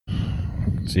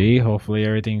See, hopefully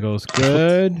everything goes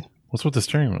good. What's with the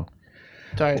steering wheel?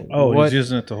 Sorry. Oh, What? he's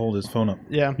using it to hold his phone up.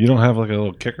 Yeah. You don't have like a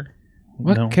little kicker?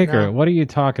 What No. kicker? No. What are you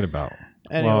talking about?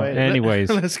 Anyway, anyways.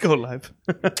 let's go live.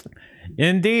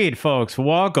 Indeed, folks,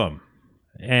 welcome.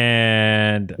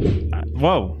 And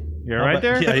whoa, you're My right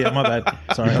bad. there? Yeah, my bad.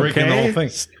 Sorry, breaking the Okay. whole thing.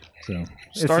 So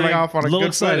Starting like off on a a little good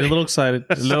excited, a footing. little excited,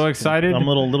 A little excited? I'm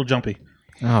a little jumpy.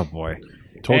 Oh boy.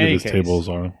 Told you Any this case. table is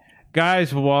on.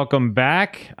 Guys, welcome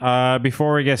back.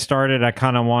 Before we get started, I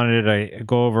kind of wanted to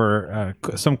go over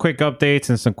some quick updates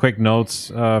and some quick notes.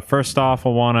 First off, I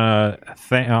want to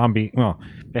thank on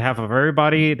behalf of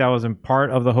everybody that was in part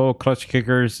of the whole Klutch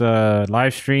Kickers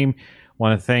live stream.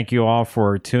 Want to thank you all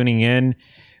for tuning in.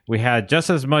 We had just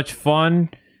as much fun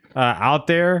out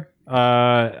there.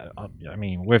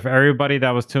 With everybody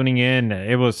that was tuning in,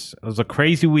 it was a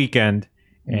crazy weekend,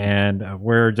 and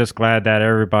we're just glad that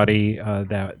everybody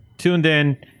that tuned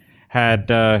in had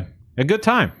a good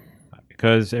time,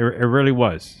 because it really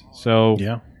was. So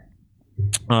Yeah.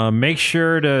 make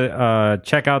sure to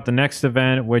check out the next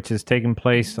event, which is taking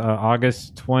place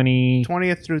August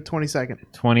 20th through 22nd.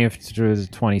 20th through the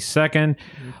 22nd.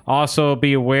 Also,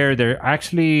 be aware they're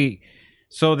actually...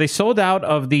 So they sold out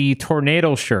of the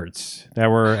tornado shirts that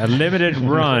were a limited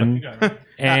run.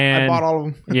 And I bought all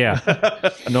of them. yeah.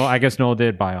 No, I guess Noel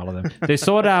did buy all of them. They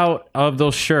sold out of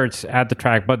those shirts at the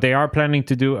track, but they are planning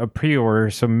to do a pre-order.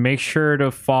 So make sure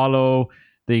to follow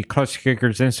the Klutch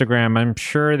Kickers Instagram. I'm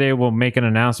sure they will make an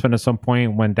announcement at some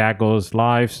point when that goes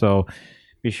live. So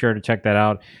be sure to check that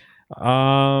out.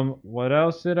 What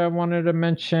else did I wanted to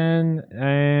mention?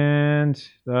 And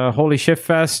the Holy Shift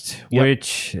Fest, Yep.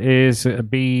 which is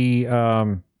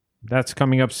that's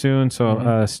coming up soon.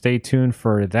 So stay tuned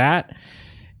for that.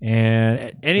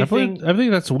 And anything. I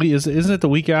think that's isn't it the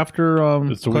week after?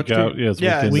 It's the Klutch week out. Kick- Yeah, it's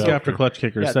Yeah, weekend week after. after Klutch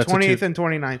Kickers. Yeah, That's 20th and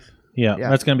 29th. yeah, yeah.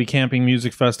 that's going to be camping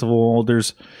music festival.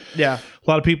 There's Yeah. a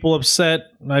lot of people upset.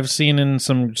 I've seen in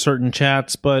some certain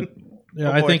chats, but yeah,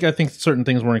 Oh, boy. I think certain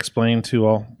things weren't explained to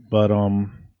all. But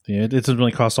yeah, it doesn't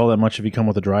really cost all that much if you come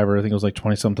with a driver. I think it was like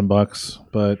 $20-something bucks.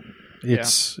 But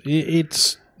it's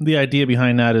the idea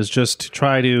behind that is just to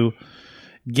try to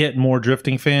get more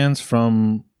drifting fans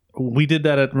from. We did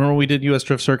that remember we did US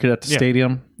Drift Circuit at the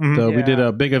stadium. We Yeah. did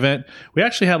a big event. We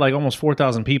actually had like almost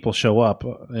 4,000 people show up,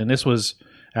 and this was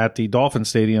at the Dolphin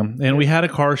Stadium. And we had a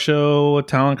car show, a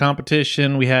talent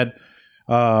competition. We had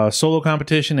solo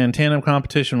competition and tandem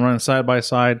competition running side by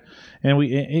side. And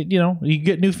you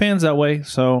get new fans that way.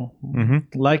 So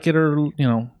like it or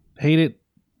hate it,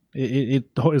 it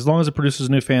as long as it produces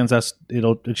new fans,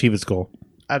 it'll achieve its goal.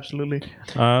 Absolutely.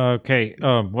 Okay.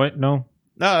 What? No.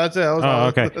 No, that's it. That was all.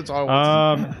 Okay. That's all.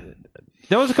 I wanted.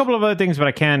 There was a couple of other things, but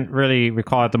I can't really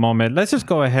recall at the moment. Let's just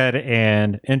go ahead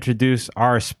and introduce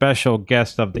our special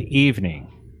guest of the evening.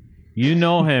 You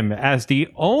know him as the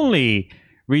only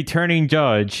returning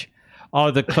judge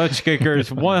of the Klutch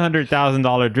Kickers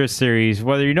 $100,000 Drift Series.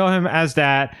 Whether you know him as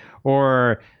that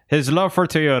or his love for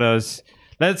Toyotas,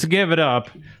 let's give it up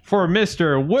for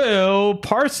Mr. Will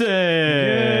Parsons.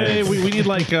 Yay, we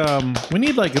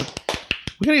need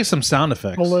we gotta get some sound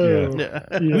effects. Hello.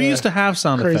 Yeah. We used to have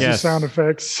sound crazy effects. Yes. sound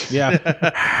effects. Yeah.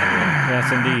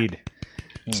 Yes, indeed.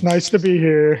 It's nice to be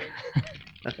here.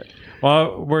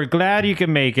 Well, we're glad you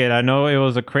can make it. I know it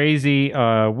was a crazy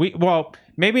week. Well,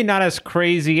 maybe not as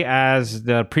crazy as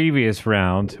the previous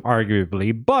round,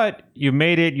 arguably, but you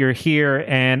made it. You're here.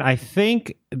 And I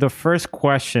think the first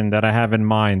question that I have in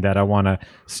mind that I want to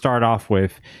start off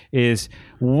with is,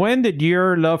 when did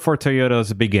your love for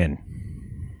Toyotas begin?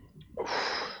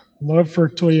 Love for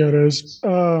Toyotas.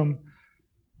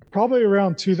 Probably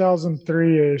around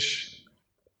 2003-ish.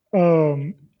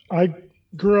 I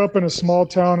grew up in a small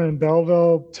town in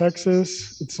Belleville,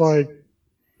 Texas. It's like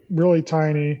really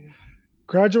tiny.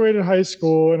 Graduated high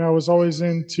school, and I was always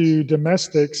into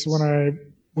domestics when I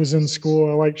was in school.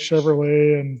 I liked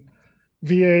Chevrolet and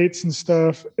V8s and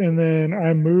stuff. And then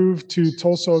I moved to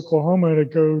Tulsa, Oklahoma to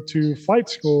go to flight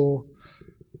school.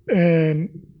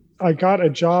 And I got a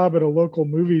job at a local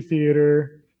movie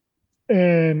theater,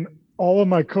 and all of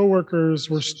my coworkers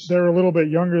they were a little bit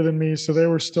younger than me. So they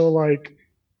were still like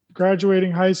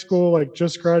graduating high school, like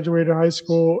just graduated high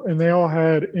school, and they all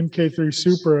had MK3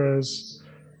 Supras.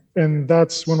 And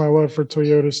that's when my love for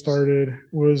Toyota started,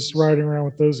 was riding around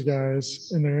with those guys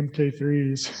in their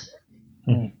MK3s.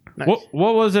 Nice.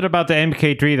 What was it about the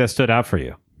MK3 that stood out for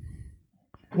you?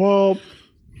 Well,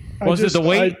 Was it the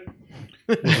weight?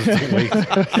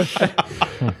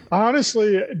 I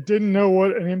honestly didn't know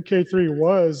what an MK3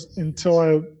 was until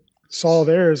I saw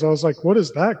theirs. I was like, what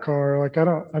is that car? Like,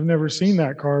 I've never seen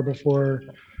that car before.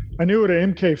 I knew what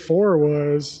an MK4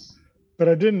 was, but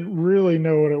I didn't really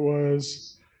know what it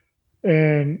was.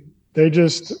 And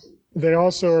they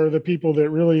also are the people that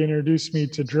really introduced me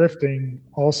to drifting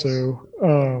also.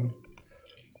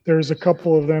 There's a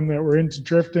couple of them that were into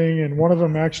drifting, and one of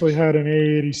them actually had an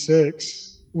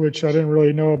A86, which I didn't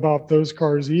really know about those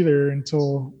cars either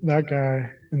until that guy.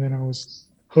 And then I was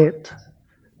hooked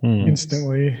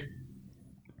instantly.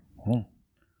 Oh,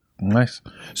 nice.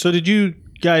 So did you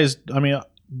guys, I mean,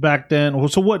 back then,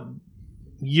 so what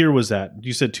year was that?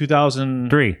 You said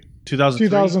 2003?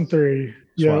 2003.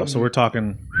 Yeah. Wow, so we're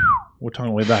talking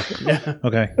way back. Yeah.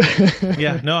 Okay.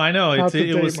 Yeah. No, I know. Not to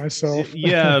It date was myself.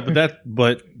 Yeah,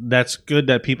 but that's good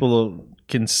that people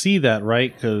can see that,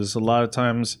 right? Because a lot of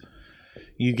times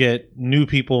you get new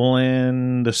people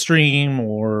in the stream,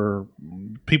 or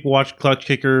people watch Klutch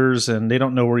Kickers and they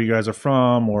don't know where you guys are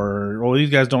from, or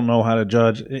these guys don't know how to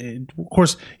judge. Of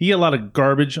course, you get a lot of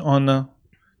garbage on the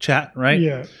chat, right?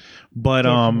 Yeah. But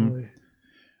Definitely.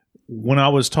 when I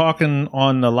was talking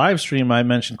on the live stream, I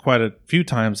mentioned quite a few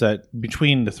times that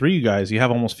between the three of you guys, you have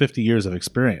almost 50 years of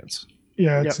experience.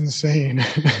 Yeah, it's insane.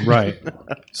 Right.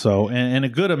 So, and a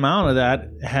good amount of that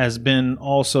has been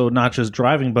also not just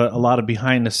driving, but a lot of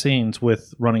behind the scenes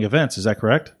with running events. Is that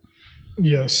correct?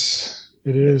 Yes,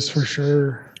 it is for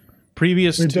sure.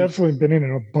 We've Definitely been in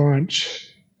it a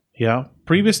bunch. Yeah.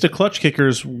 Previous to Klutch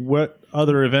Kickers, what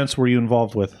other events were you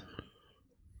involved with?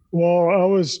 Well, I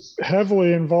was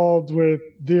heavily involved with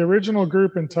the original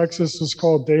group in Texas was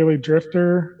called Daily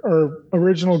Drifter, or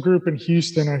original group in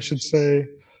Houston, I should say.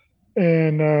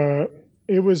 And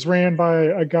it was ran by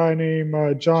a guy named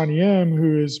John Yim,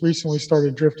 who has recently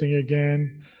started drifting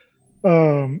again.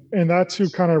 And that's who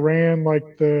kind of ran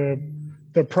like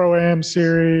the Pro-Am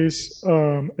series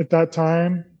at that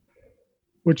time,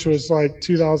 which was like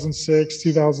 2006,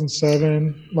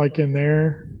 2007, like in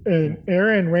there. And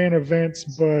Aaron ran events,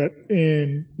 but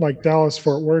in like Dallas,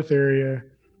 Fort Worth area.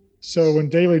 So when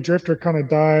Daily Drifter kind of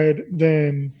died,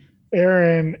 then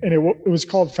Aaron, and it was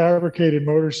called Fabricated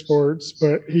Motorsports,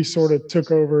 but he sort of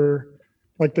took over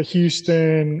like the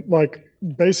Houston, like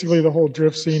basically the whole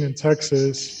drift scene in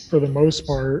Texas for the most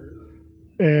part.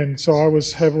 And so I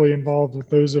was heavily involved with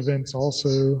those events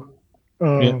also.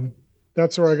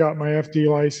 That's where I got my FD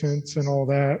license, and all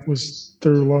that was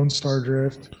through Lone Star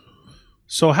Drift.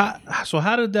 So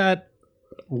how did that,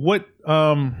 let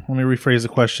me rephrase the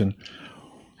question.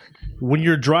 When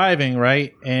you're driving,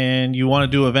 right, and you want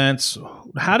to do events,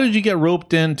 how did you get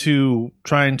roped into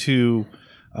trying to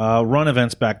run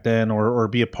events back then, or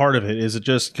be a part of it? Is it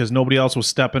just because nobody else was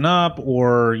stepping up,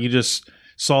 or you just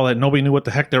saw that nobody knew what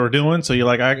the heck they were doing, so you're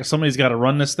like, somebody's got to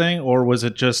run this thing? Or was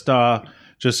it just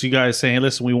you guys saying, hey,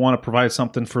 listen, we want to provide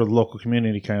something for the local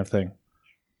community kind of thing?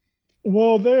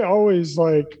 Well, they always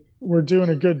were doing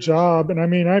a good job. And I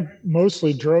mean, I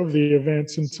mostly drove the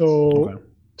events until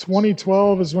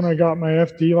 2012 is when I got my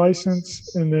FD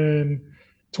license. And then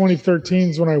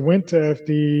 2013 is when I went to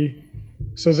FD.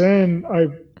 So then I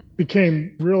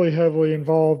became really heavily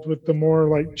involved with the more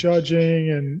like judging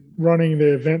and running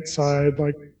the event side,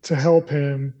 like to help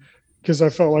him, because I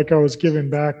felt like I was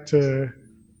giving back to,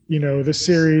 the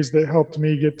series that helped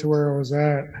me get to where I was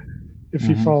at, if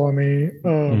you follow me.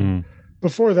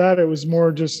 Before that, it was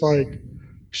more just like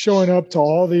showing up to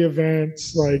all the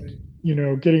events, like,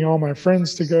 getting all my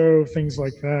friends to go, things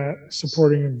like that,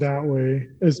 supporting them that way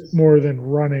is more than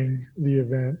running the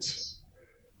events.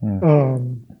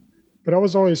 But I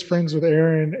was always friends with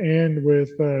Aaron and with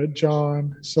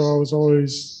John. So I was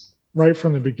always right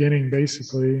from the beginning,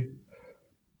 basically.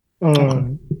 I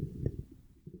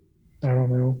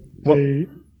don't know. They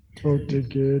both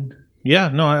did good. Yeah,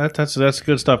 no, that's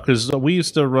good stuff, because we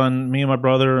used to run, me and my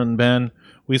brother and Ben,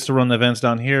 we used to run the events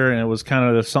down here, and it was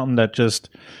kind of something that just,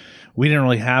 we didn't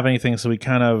really have anything, so we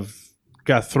kind of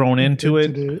got thrown into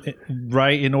it,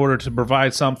 right, in order to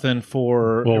provide something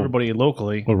for everybody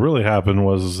locally. What really happened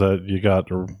was that you got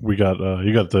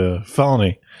the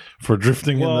felony for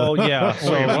drifting. Well, yeah,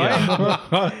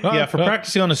 for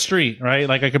practicing on the street, right?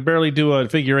 Like I could barely do a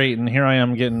figure eight, and here I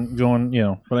am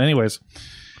going. But anyways.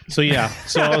 So yeah,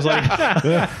 so I was like,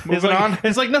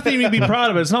 it's like nothing to be proud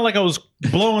of. It's not like I was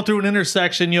blowing through an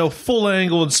intersection, full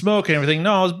angle and smoke and everything.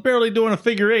 No, I was barely doing a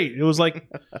figure eight. It was like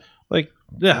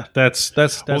yeah, that's.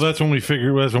 Well, that's when we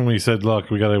figured. That's when we said, look,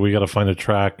 we gotta find a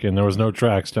track, and there was no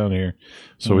tracks down here,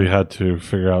 so we had to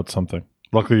figure out something.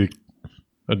 Luckily,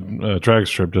 a drag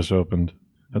strip just opened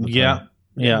at the time.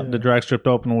 Yeah, the drag strip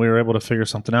opened, and we were able to figure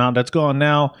something out. That's gone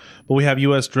now, but we have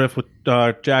US Drift with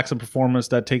Jackson Performance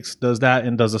that does that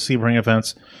and does the Sebring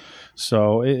events.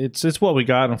 So it's what we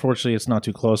got. Unfortunately, it's not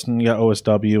too close. And you got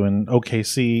OSW and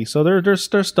OKC, so there's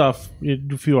stuff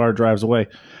a few hour drives away.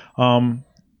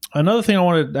 Another thing I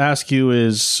wanted to ask you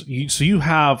is, so you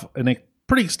have a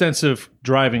pretty extensive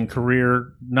driving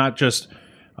career, not just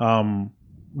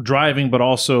driving, but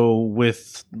also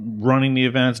with running the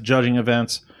events, judging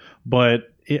events. But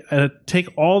take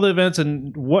all the events,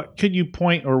 and what could you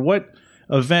point, or what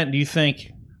event do you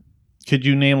think could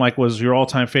you name like was your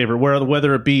all-time favorite?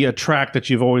 Whether it be a track that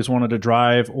you've always wanted to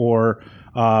drive, or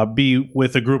be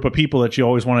with a group of people that you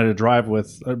always wanted to drive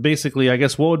with. Basically, I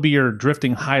guess, what would be your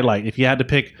drifting highlight? If you had to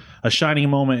pick a shining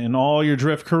moment in all your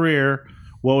drift career,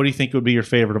 what would you think would be your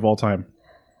favorite of all time?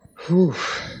 Whew,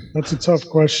 that's a tough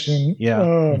question.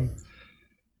 Yeah.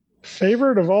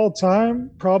 Favorite of all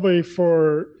time, probably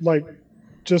for like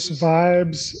just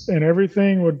vibes and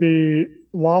everything, would be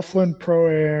Laughlin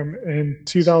Pro-Am in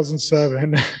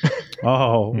 2007.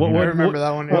 Oh, I remember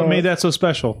that one. What made that so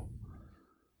special?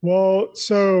 Well,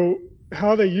 so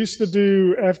how they used to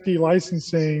do FD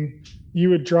licensing, you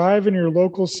would drive in your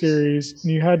local series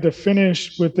and you had to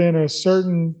finish within a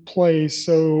certain place.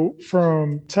 So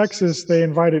from Texas, they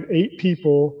invited 8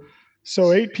 people.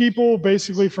 So 8 people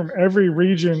basically from every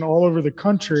region all over the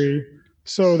country.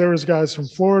 So there was guys from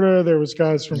Florida, there was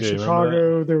guys from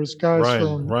Chicago, there was guys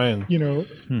from Ryan.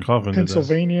 Coffin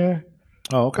Pennsylvania.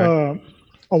 Oh, okay.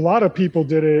 A lot of people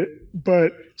did it,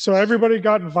 but so everybody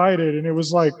got invited, and it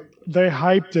was like they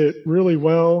hyped it really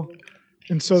well.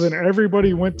 And so then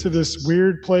everybody went to this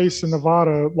weird place in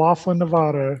Nevada, Laughlin,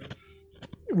 Nevada,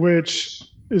 which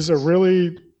is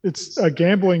it's a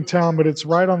gambling town, but it's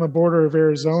right on the border of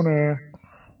Arizona.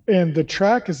 And the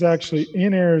track is actually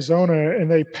in Arizona,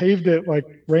 and they paved it like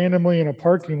randomly in a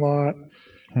parking lot.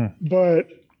 But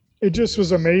it just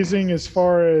was amazing as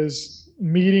far as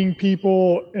meeting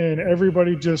people and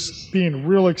everybody just being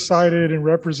real excited and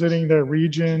representing their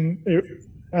region.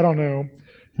 I don't know.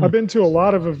 I've been to a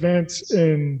lot of events,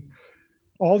 and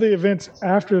all the events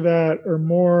after that are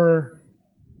more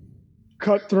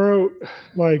cutthroat.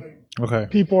 Like,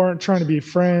 people aren't trying to be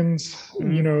friends.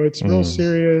 It's real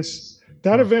serious.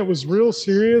 That event was real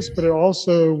serious, but it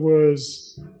also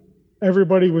was,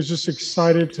 everybody was just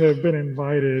excited to have been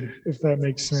invited, if that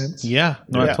makes sense. Yeah,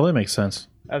 no, that totally makes sense.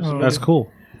 Absolutely. That's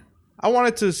cool. I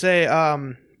wanted to say,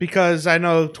 because I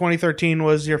know 2013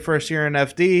 was your first year in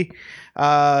FD,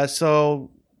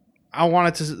 so I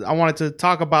wanted to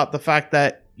talk about the fact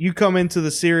that you come into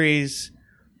the series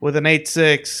with an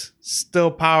 8.6, still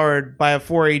powered by a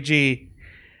 4AG.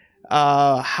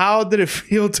 How did it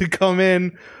feel to come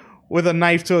in with a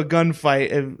knife to a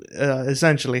gunfight,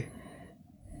 essentially?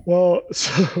 Well,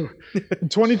 so in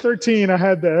 2013, I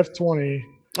had the F20.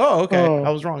 Oh, okay. I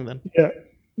was wrong then. Yeah,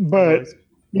 but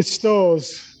it still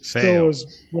was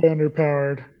way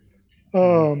underpowered.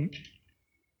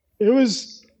 It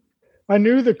was. I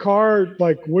knew the car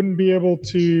wouldn't be able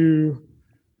to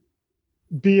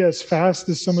be as fast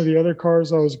as some of the other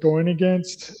cars I was going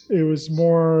against. It was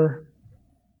more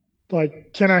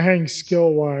like, can I hang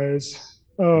skill wise?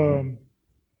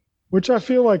 Which I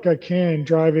feel like I can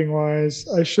driving wise.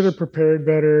 I should have prepared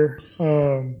better.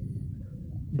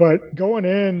 But going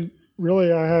in,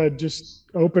 really, I had just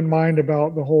open mind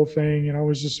about the whole thing, and I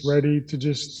was just ready to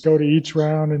just go to each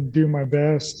round and do my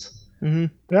best.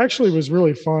 Mm-hmm. It actually was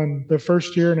really fun. The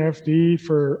first year in FD,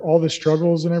 for all the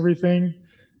struggles and everything,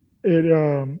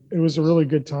 it was a really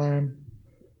good time.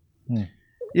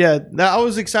 Yeah, I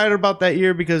was excited about that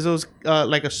year because it was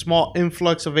like a small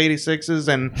influx of 86s,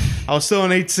 and I was still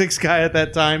an 8.6 guy at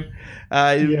that time.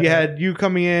 You had you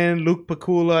coming in, Luke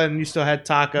Pakula, and you still had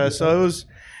Taka. Yeah. So it was,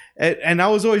 and I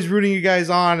was always rooting you guys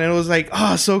on, and it was like,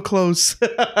 oh, so close.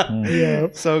 Yeah,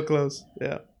 so close.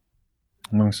 Yeah,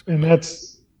 and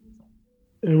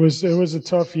it was a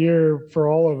tough year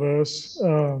for all of us.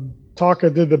 Taka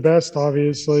did the best,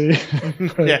 obviously.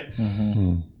 Yeah.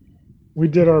 We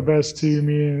did our best too,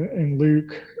 me and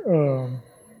Luke.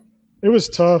 It was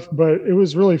tough, but it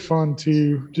was really fun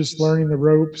too, just learning the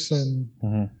ropes, and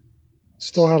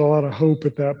still had a lot of hope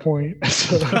at that point.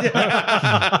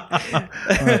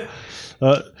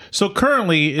 So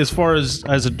currently, as far as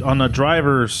on the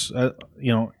drivers,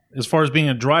 as far as being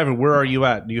a driver, where are you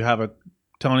at? Do you have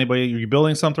tell anybody, are you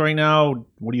building something right now?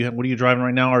 What are you driving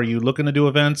right now? Are you looking to do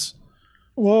events?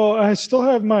 Well, I still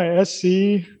have my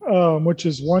SC, which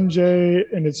is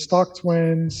 1J, and it's stock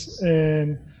twins,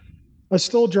 and I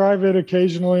still drive it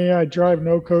occasionally. I drive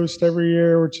No Coast every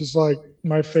year, which is like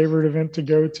my favorite event to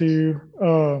go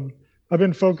to. I've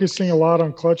been focusing a lot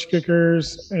on Klutch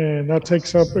Kickers, and that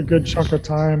takes up a good chunk of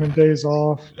time and days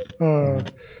off. I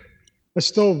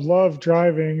still love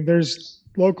driving. There's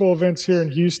local events here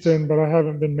in Houston, but I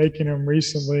haven't been making them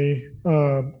recently,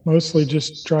 mostly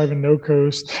just driving No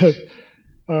Coast.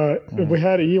 We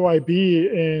had a EYB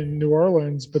in New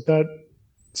Orleans, but that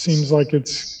seems like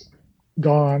it's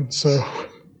gone. So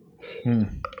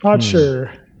not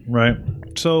sure. Right.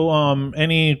 So,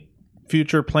 any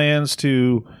future plans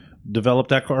to develop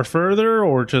that car further,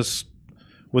 or just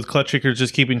with Klutch Kickers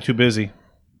just keeping too busy?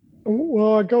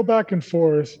 Well, I go back and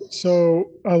forth. So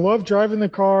I love driving the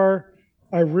car.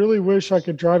 I really wish I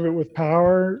could drive it with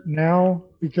power now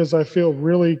because I feel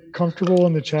really comfortable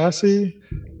in the chassis,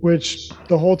 which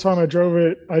the whole time I drove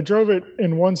it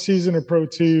in one season of Pro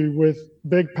 2 with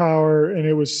big power and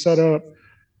it was set up,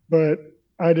 but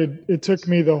it took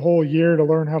me the whole year to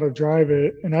learn how to drive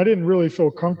it. And I didn't really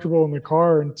feel comfortable in the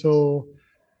car until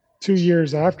 2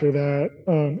 years after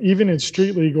that. Even in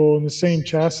street legal in the same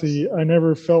chassis, I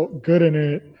never felt good in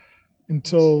it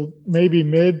until maybe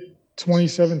mid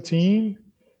 2017.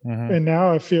 And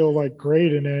now I feel like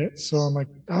great in it. So I'm like,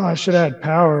 I should have had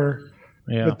power.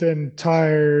 Yeah. But then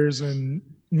tires and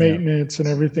maintenance and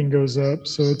everything goes up.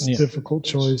 So it's a difficult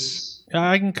choice.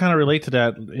 I can kind of relate to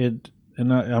that.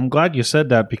 And I'm glad you said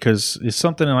that because it's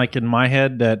something like in my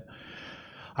head that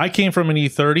I came from an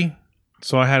E30.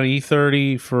 So I had an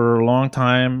E30 for a long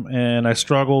time, and I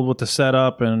struggled with the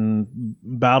setup and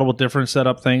battled with different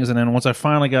setup things. And then once I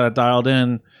finally got it dialed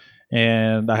in,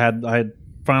 and I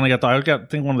finally got I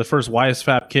think one of the first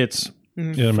YSFAB kits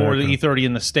for the E30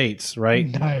 in the States, right?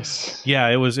 Nice. Yeah,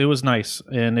 it was nice,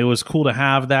 and it was cool to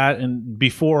have that. And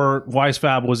before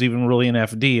YSFAB was even really an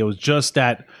FD, it was just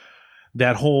that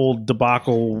whole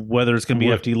debacle, whether it's going to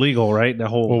be FD legal, right? That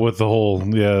whole with the whole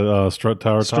strut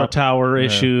tower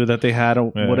issue that they had,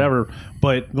 whatever.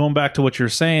 But going back to what you're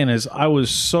saying is, I was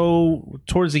so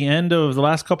towards the end of the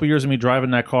last couple of years of me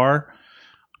driving that car,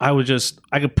 I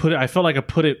felt like I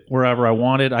put it wherever I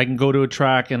wanted. I can go to a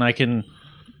track and I can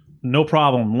no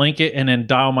problem link it and then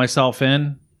dial myself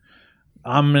in.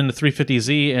 I'm in the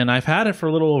 350Z and I've had it for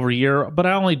a little over a year, but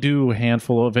I only do a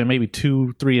handful of it, maybe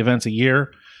 2-3 events a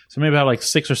year. So maybe I have like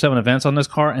 6 or 7 events on this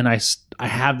car, and I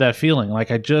have that feeling.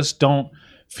 Like I just don't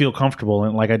feel comfortable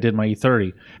in like I did my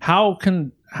E30.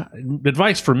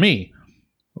 Advice for me,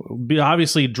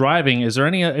 obviously driving, is there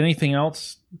anything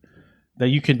else that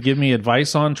you could give me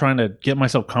advice on trying to get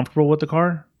myself comfortable with the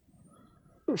car?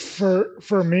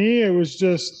 For me, it was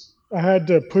just I had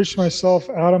to push myself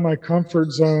out of my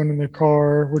comfort zone in the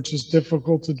car, which is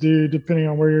difficult to do depending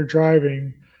on where you're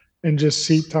driving, and just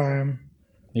seat time.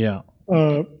 Yeah.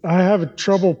 I have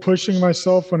trouble pushing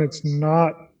myself when it's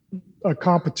not a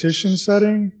competition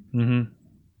setting. Mm-hmm.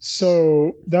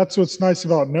 So that's what's nice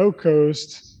about No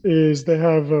Coast is they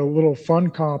have a little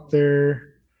fun comp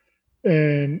there,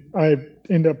 and I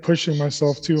end up pushing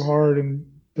myself too hard in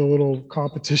the little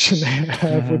competition they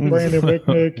have with Brandon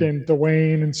Wicknick and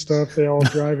Dwayne and stuff. They all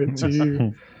drive it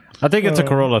too. I think it's a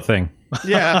Corolla thing.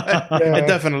 Yeah, it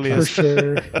definitely is. For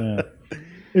sure. Yeah.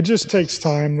 It just takes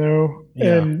time though.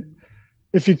 Yeah. And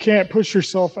if you can't push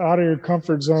yourself out of your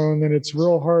comfort zone, then it's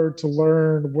real hard to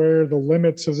learn where the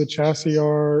limits of the chassis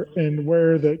are and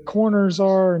where the corners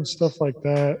are and stuff like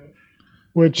that.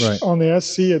 Which on the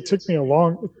SC, it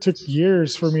took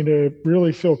years for me to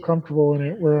really feel comfortable in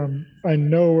it, where I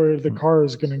know where the car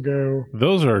is going to go.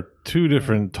 Those are two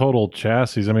different total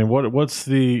chassis. I mean, what's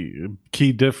the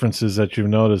key differences that you've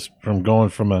noticed from going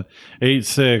from a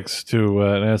 8.6 to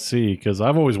an SC? Because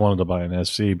I've always wanted to buy an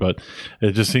SC, but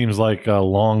it just seems like a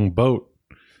long boat.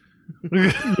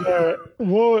 Yeah,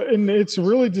 well, and it's a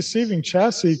really deceiving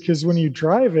chassis because when you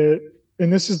drive it,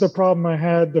 and this is the problem I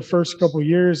had the first couple of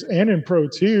years and in Pro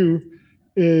 2,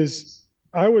 is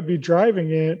I would be driving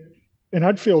it and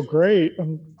I'd feel great.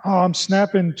 I'm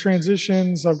snapping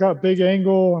transitions. I've got big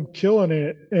angle. I'm killing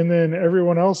it. And then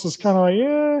everyone else is kind of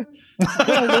like,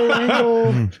 low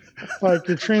angle. Like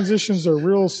your transitions are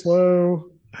real slow.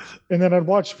 And then I'd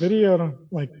watch video and I'm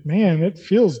like, man, it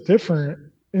feels different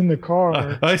in the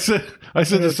car. I said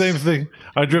the same thing.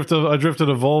 I drifted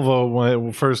a Volvo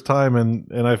my first time,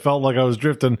 and I felt like I was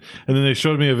drifting. And then they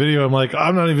showed me a video. I'm like,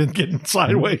 I'm not even getting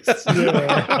sideways.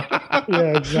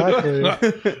 Yeah, exactly.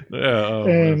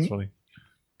 That's funny.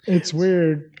 It's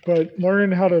weird, but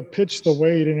learning how to pitch the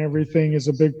weight and everything is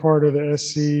a big part of the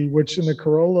SC. Which in the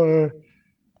Corolla,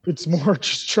 it's more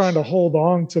just trying to hold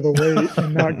on to the weight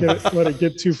and not let it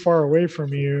get too far away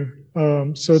from you.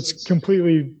 So it's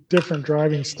completely different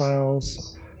driving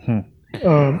styles. I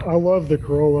love the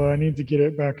Corolla. I need to get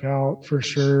it back out for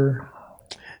sure.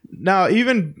 Now,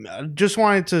 even just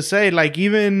wanted to say, like,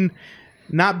 even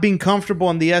not being comfortable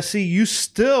in the SC, you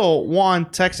still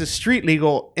want Texas street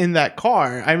legal in that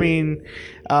car. I mean,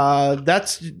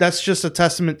 that's just a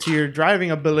testament to your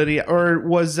driving ability. Or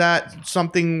was that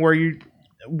something where you,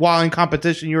 while in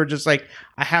competition, you were just like,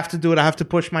 I have to do it. I have to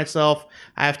push myself.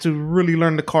 I have to really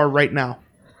learn the car right now.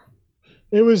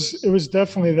 It was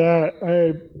definitely that.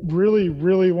 I really,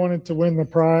 really wanted to win the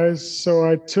prize. So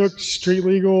I took street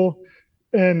legal,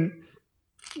 and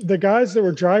the guys that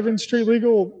were driving street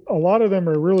legal, a lot of them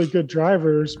are really good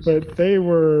drivers, but they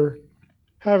were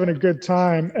having a good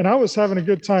time. And I was having a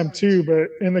good time too, but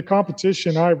in the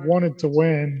competition, I wanted to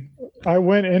win. I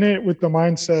went in it with the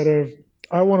mindset of,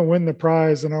 I want to win the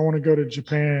prize and I want to go to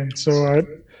Japan. So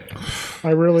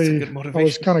I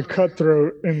was kind of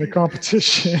cutthroat in the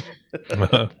competition,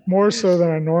 more so than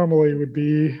I normally would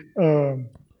be.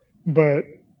 But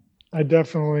I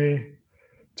definitely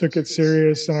took it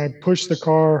serious and I pushed the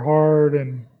car hard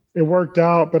and it worked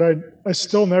out, but I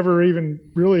still never even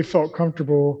really felt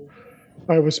comfortable.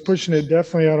 I was pushing it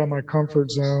definitely out of my comfort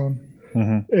zone.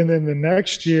 Mm-hmm. And then the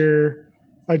next year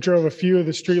I drove a few of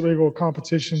the street legal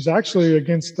competitions, actually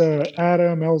against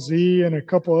Adam, LZ, and a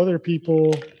couple other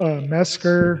people,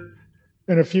 Mesker,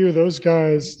 and a few of those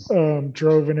guys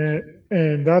drove in it.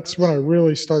 And that's when I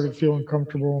really started feeling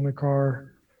comfortable in the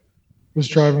car, was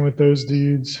driving with those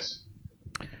dudes.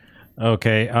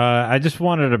 Okay. I just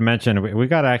wanted to mention, we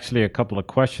got actually a couple of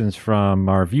questions from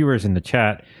our viewers in the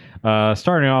chat.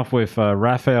 Starting off with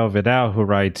Rafael Vidal, who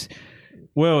writes,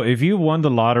 Will, if you won the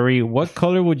lottery, what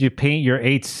color would you paint your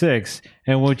 8.6,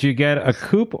 and would you get a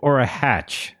coupe or a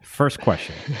hatch? First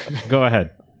question. Go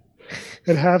ahead.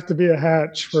 It'd have to be a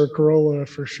hatch for a Corolla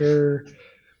for sure.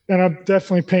 And I'm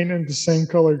definitely painting the same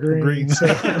color green. So.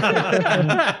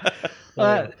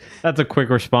 That's a quick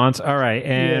response. All right.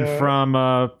 And from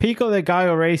Pico de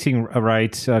Gallo Racing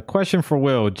writes, question for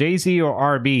Will, Jay-Z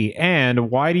or RB? And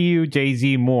why do you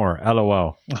Jay-Z more?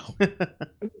 LOL.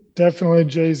 Definitely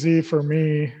Jay-Z for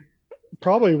me.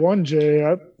 Probably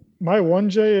 1J. My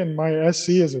 1J and my SC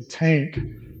is a tank.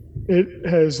 It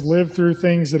has lived through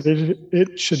things that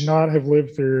it should not have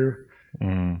lived through.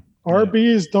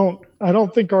 RBs I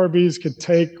don't think RBs could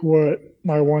take what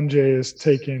my 1J is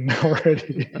taking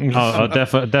already.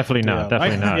 Definitely not.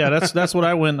 Definitely not. Yeah, that's what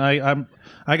I went. I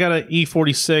got an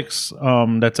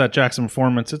E46 that's at Jackson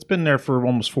Performance. It's been there for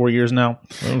almost 4 years now.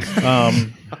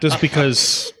 Just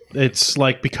because it's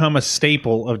like become a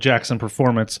staple of Jackson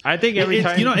Performance. I think every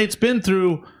time it's been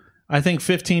through, I think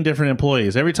 15 different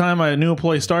employees. Every time a new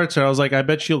employee starts there, I was like, I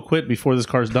bet she'll quit before this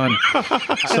car's done.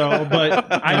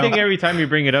 I think every time you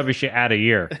bring it up, you should add a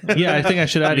year. Yeah, I think I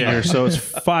should add a year. So it's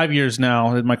 5 years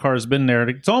now that my car has been there.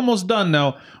 It's almost done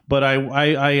though. But I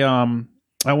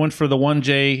went for the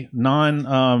 1J non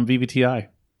VVTi.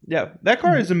 Yeah, that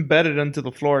car is embedded into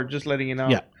the floor. Just letting you know.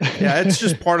 Yeah, it's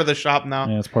just part of the shop now.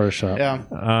 Yeah, it's part of the shop.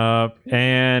 Yeah,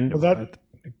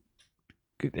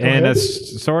 and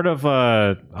it's sort of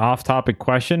a off-topic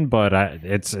question, but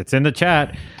it's in the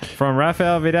chat from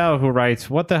Rafael Vidal, who writes,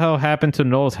 "What the hell happened to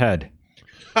Noel's head?"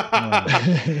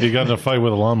 He got in a fight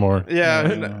with a lawnmower.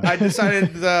 Yeah, I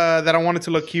decided that I wanted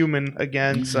to look human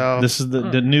again. So this is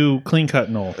the new clean cut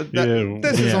Noel.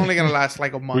 This is only going to last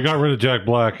like a month. We got rid of Jack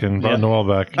Black and brought Noel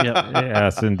back.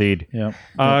 Yes, indeed.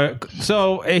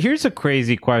 So here's a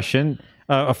crazy question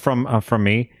from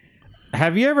me.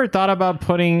 Have you ever thought about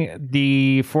putting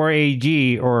the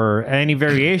 4AG or any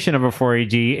variation of a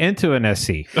 4AG into an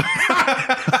SC?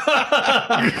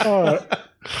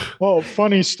 Well,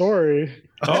 funny story.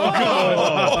 Oh,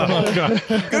 God.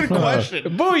 Good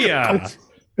question. Booyah!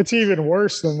 It's even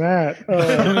worse than that.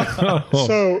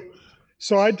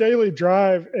 So I daily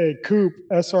drive a coupe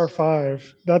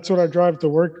SR5. That's what I drive to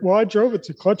work. Well, I drove it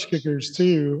to Klutch Kickers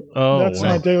too. That's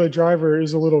my daily driver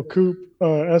is a little coupe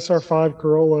SR5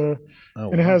 Corolla.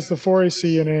 And it has the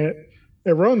 4AC in it.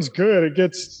 It runs good. It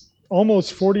gets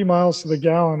almost 40 miles to the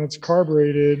gallon. It's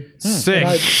carbureted.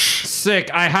 Sick.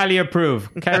 I highly approve.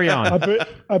 Carry on.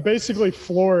 I basically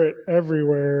floor it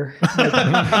everywhere.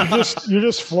 Like, you're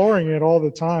just flooring it all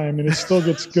the time, and it still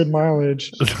gets good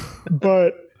mileage.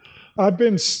 But I've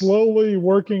been slowly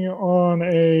working on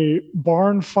a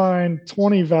barn find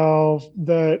 20 valve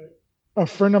that a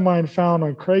friend of mine found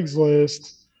on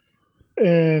Craigslist,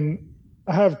 and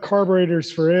I have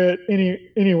carburetors for it.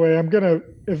 Anyway, I'm going to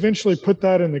eventually put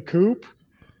that in the coupe.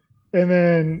 And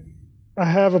then I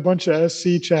have a bunch of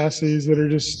SC chassis that are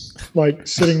just like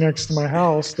sitting next to my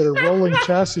house that are rolling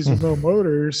chassis with no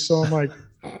motors. So I'm like,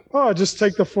 I'll just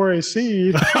take the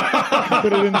 4AC and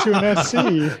put it into an SC.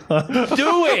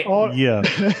 Do it.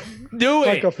 Do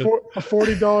like it. A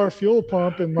 $40 fuel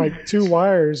pump and like 2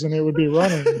 wires, and it would be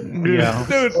running. Yeah,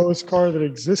 the slowest car that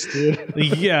existed.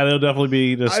 Yeah, it'll definitely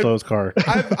be the slowest car.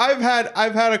 I've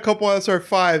had a couple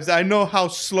SR5s. I know how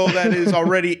slow that is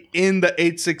already in the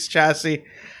 8.6 chassis.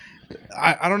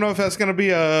 I don't know if that's going to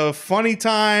be a funny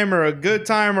time or a good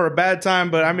time or a bad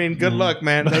time, but I mean, good luck,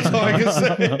 man. That's all I can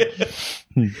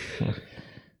say.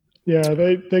 Yeah,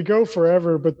 they go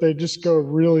forever, but they just go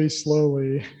really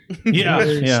slowly. Yeah,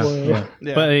 Very yeah, slow. yeah.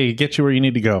 Yeah. But hey, get you where you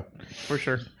need to go. For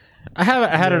sure. I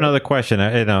had another question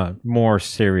in a more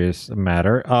serious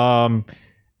matter.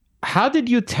 How did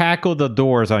you tackle the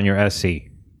doors on your SC?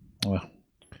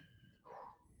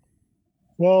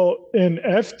 Well, in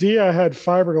FD, I had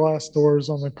fiberglass doors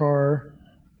on the car.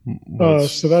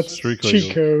 So that's street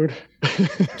cheat legal. code.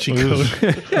 Cheat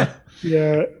code.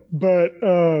 Yeah, but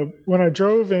when I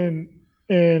drove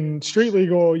in street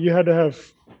legal, you had to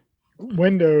have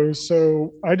windows.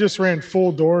 So I just ran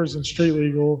full doors in street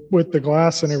legal with the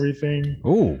glass and everything.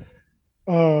 Ooh.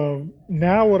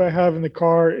 Now what I have in the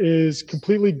car is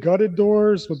completely gutted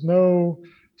doors with no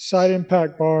side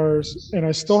impact bars, and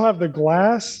I still have the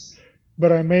glass,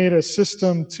 but I made a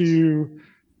system to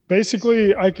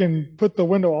basically I can put the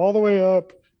window all the way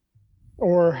up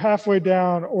or halfway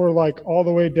down or like all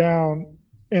the way down,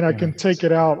 and I can take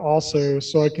it out also.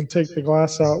 So I can take the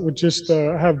glass out with just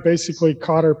have basically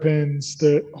cotter pins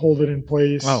that hold it in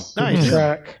place. Oh, with the nice.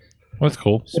 track. That's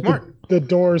cool. Smart. The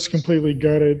door is completely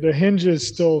gutted. The hinge is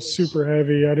still super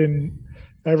heavy. I didn't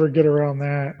ever get around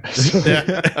that.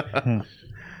 So,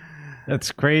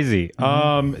 That's crazy.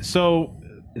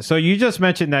 So you just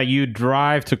mentioned that you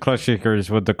drive to Klutch Kickers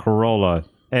with the Corolla,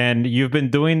 and you've been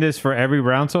doing this for every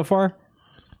round so far?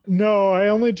 no, I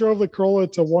only drove the Corolla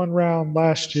to one round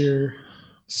last year.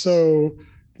 So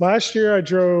last year I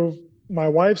drove my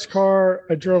wife's car,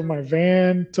 I drove my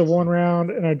van to one round,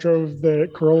 and I drove the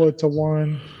Corolla to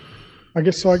one. I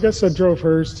guess I drove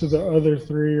hers to the other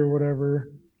three or whatever.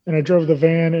 And I drove the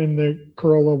van and the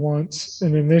Corolla once.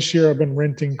 And then this year I've been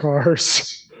renting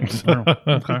cars.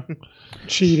 Okay.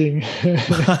 Cheating.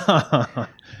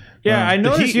 Yeah, I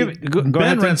noticed you. Go Ben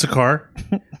ahead. rents a car.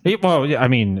 Well, yeah, I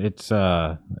mean, it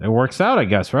works out, I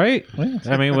guess, right?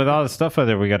 I mean, with all the stuff out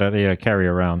there, we gotta carry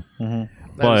around. That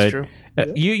But is true.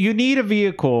 You need a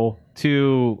vehicle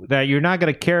that you're not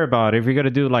gonna care about if you're gonna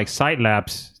do like sight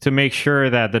laps to make sure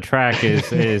that the track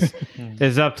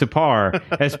is up to par,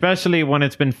 especially when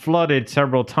it's been flooded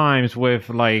several times with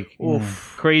like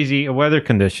crazy weather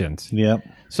conditions. Yep.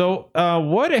 So,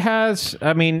 what it has,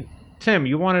 I mean, Tim,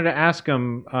 you wanted to ask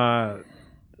him,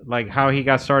 like how he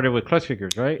got started with Klutch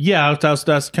Kickers, right? Yeah,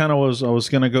 that's kind of what I was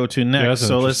going to go to next. that's an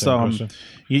So let's interesting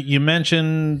question. you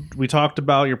mentioned we talked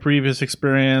about your previous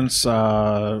experience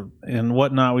and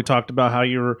whatnot. We talked about how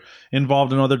you were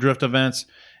involved in other drift events,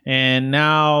 and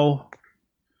now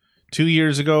 2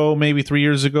 years ago, maybe 3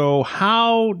 years ago,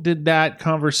 how did that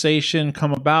conversation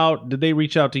come about? Did they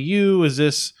reach out to you? Is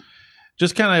this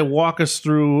just kind of walk us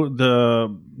through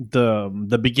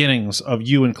the beginnings of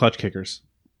you and Klutch Kickers?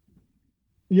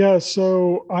 Yeah,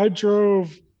 so I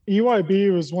drove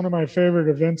EYB was one of my favorite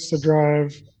events to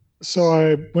drive. So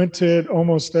I went to it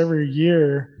almost every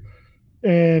year.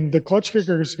 And the Klutch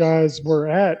Kickers guys were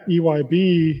at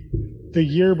EYB the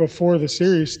year before the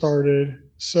series started.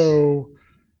 So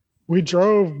we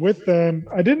drove with them.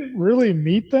 I didn't really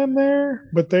meet them there,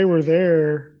 but they were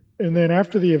there. And then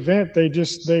after the event,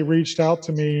 they reached out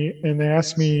to me and they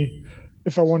asked me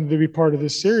if I wanted to be part of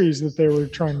this series that they were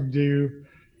trying to do.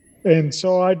 And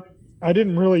so I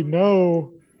didn't really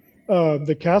know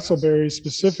the Castleberry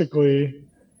specifically.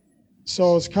 So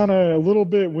I was kind of a little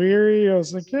bit weary. I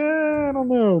was like, yeah, I don't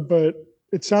know. But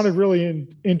it sounded really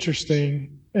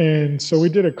interesting. And so we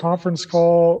did a conference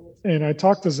call and I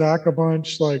talked to Zach a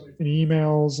bunch, like in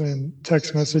emails and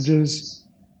text messages.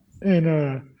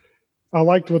 And I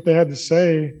liked what they had to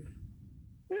say.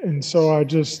 And so I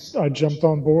jumped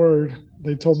on board.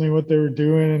 They told me what they were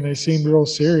doing and they seemed real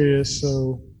serious.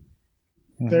 So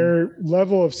their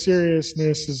level of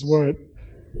seriousness is what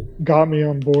got me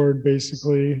on board,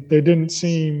 basically. They didn't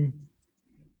seem...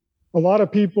 A lot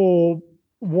of people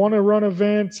want to run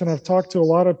events, and I've talked to a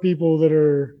lot of people that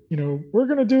are, we're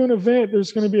going to do an event,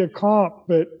 there's going to be a comp,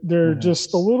 but they're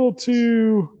just a little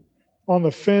too on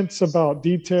the fence about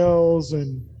details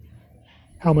and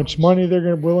how much money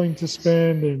they're willing to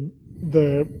spend. And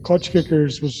the Klutch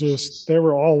Kickers was just, they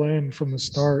were all in from the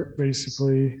start,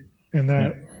 basically. And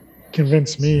that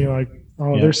convinced me, like,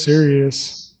 they're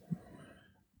serious.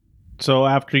 So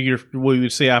after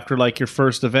after like your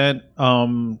first event,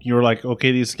 you were like,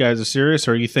 okay, these guys are serious,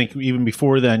 or you think even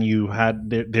before then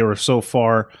they were so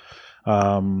far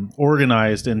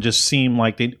organized and just seemed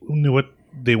like they knew what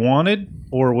they wanted,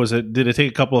 or did it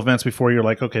take a couple events before you're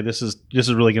like, okay, this is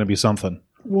really going to be something?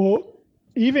 Well,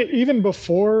 even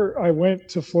before I went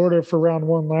to Florida for round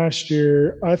one last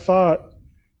year, I thought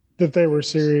that they were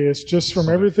serious just from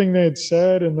everything they had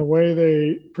said and the way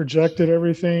they projected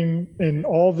everything and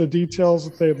all the details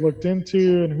that they had looked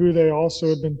into and who they also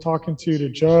had been talking to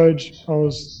judge. I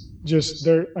was just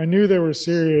I knew they were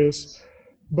serious,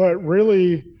 but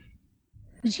really,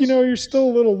 you're still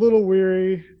a little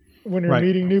weary when you're Right.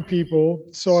 meeting new people.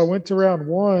 So I went to round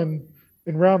one,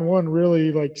 and round one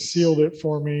really like sealed it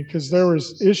for me because there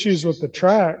was issues with the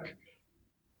track.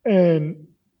 And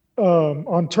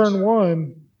on turn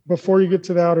one, before you get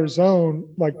to the outer zone,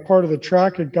 like part of the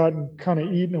track had gotten kind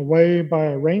of eaten away by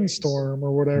a rainstorm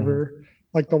or whatever.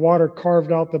 Like the water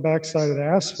carved out the backside of the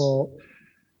asphalt.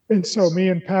 And so me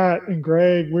and Pat and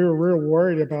Greg, we were real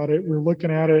worried about it. We were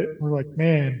looking at it. We're like,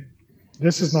 man,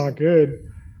 this is not good.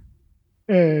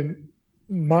 And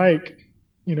Mike,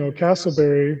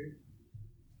 Castleberry,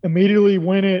 immediately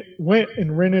went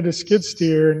and rented a skid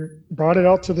steer and brought it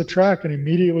out to the track and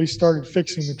immediately started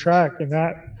fixing the track. And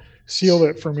that sealed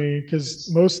it for me because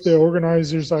most of the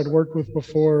organizers I'd worked with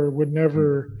before would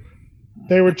never,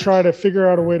 they would try to figure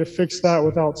out a way to fix that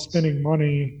without spending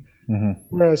money.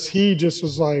 Whereas he just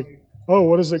was like, oh,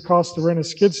 what does it cost to rent a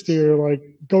skid steer? Like,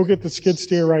 go get the skid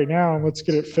steer right now and let's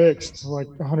get it fixed like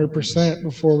 100%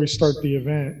 before we start the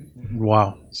event.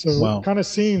 Wow. So kind of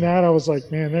seeing that, I was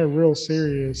like, man, they're real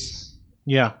serious.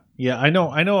 Yeah. I know.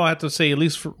 I have to say, at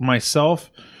least for myself,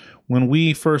 when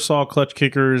we first saw Klutch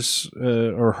Kickers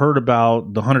or heard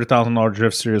about the $100,000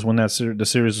 drift series, when the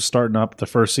series was starting up the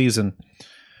first season,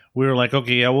 we were like,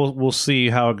 okay, yeah, we'll see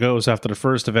how it goes after the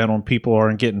first event when people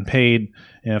aren't getting paid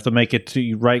and have to make it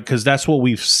to right, because that's what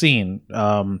we've seen.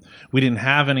 We didn't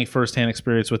have any firsthand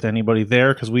experience with anybody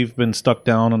there because we've been stuck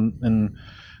down in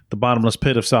the bottomless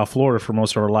pit of South Florida for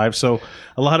most of our lives. So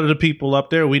a lot of the people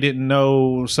up there, we didn't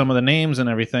know some of the names and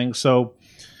everything. So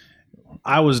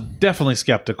I was definitely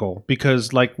skeptical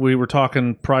because, like we were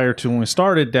talking prior to when we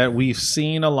started, that we've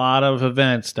seen a lot of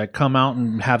events that come out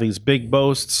and have these big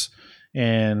boasts.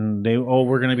 And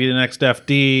we're going to be the next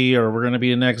FD or we're going to be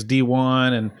the next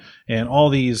D1 and all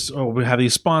these, we have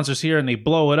these sponsors here, and they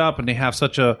blow it up and they have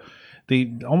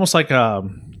almost like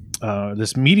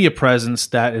this media presence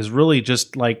that is really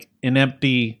just like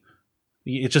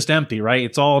it's just empty, right?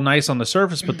 It's all nice on the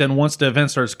surface, but then once the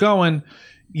event starts going,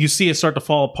 you see it start to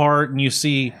fall apart, and you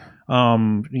see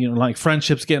like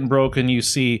friendships getting broken, you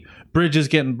see bridges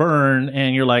getting burned,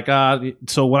 and you're like,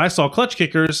 so when I saw Klutch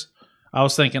Kickers, I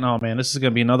was thinking, oh man, this is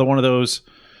going to be another one of those.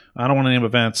 I don't want to name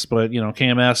events, but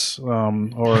KMS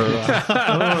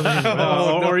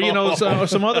or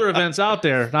some other events out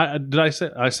there.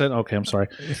 I said okay, I'm sorry,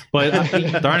 but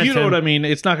you know what I mean.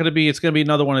 It's not going to be. It's going to be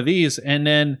another one of these. And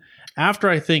then after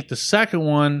I think the second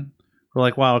one, we're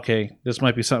like, wow, okay, this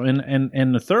might be something.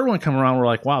 And the third one come around, we're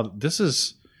like, wow, this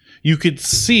is. You could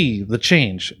see the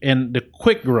change and the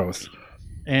quick growth,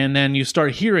 and then you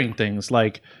start hearing things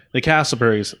like the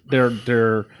Castleberries,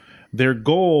 their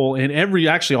goal, and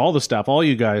actually all the staff, all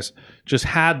you guys, just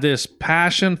had this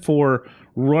passion for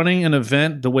running an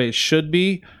event the way it should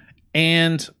be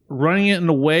and running it in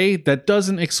a way that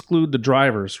doesn't exclude the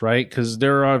drivers, right? Because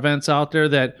there are events out there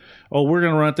that, we're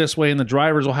going to run it this way, and the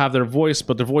drivers will have their voice,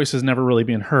 but their voice is never really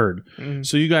being heard.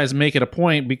 So you guys make it a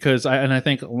point because, I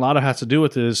think a lot of it has to do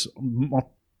with this,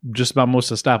 just about most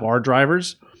of the staff are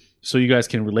drivers. So you guys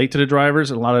can relate to the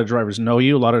drivers. A lot of the drivers know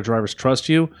you. A lot of the drivers trust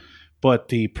you. But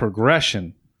the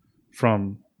progression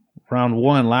from round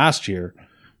one last year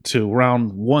to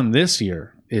round one this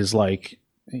year is like,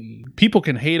 people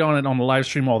can hate on it on the live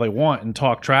stream all they want and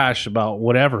talk trash about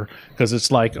whatever, because it's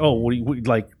like,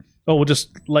 we'll just,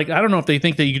 like, I don't know if they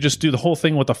think that you could just do the whole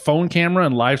thing with a phone camera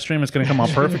and live stream, it's going to come out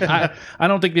perfect. I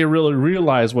don't think they really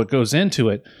realize what goes into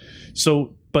it.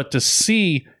 So, but to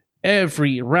see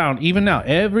every round, even now,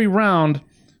 every round,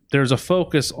 there's a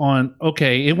focus on,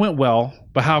 okay, it went well,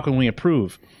 but how can we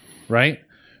improve, right?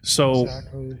 So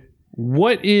exactly.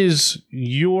 What is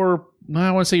your,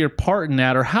 I want to say your part in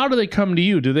that, or how do they come to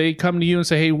you? Do they come to you and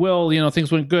say, hey, Will,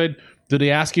 things went good? Do they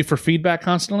ask you for feedback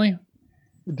constantly?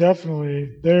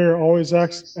 Definitely. They're always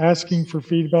asking for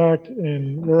feedback,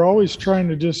 and we're always trying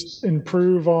to just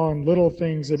improve on little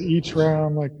things at each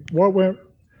round, like what went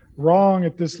wrong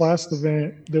at this last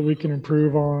event that we can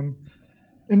improve on,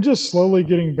 and just slowly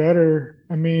getting better.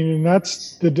 I mean, and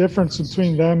that's the difference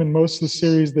between them and most of the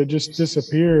series that just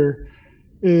disappear,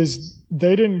 is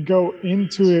they didn't go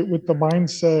into it with the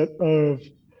mindset of,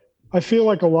 I feel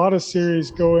like a lot of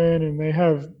series go in and they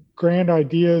have grand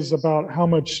ideas about how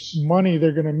much money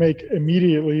they're going to make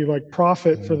immediately, like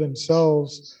profit for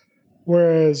themselves.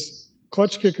 Whereas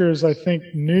Klutch Kickers, I think,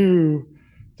 knew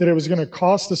that it was going to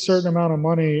cost a certain amount of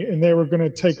money and they were going to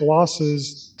take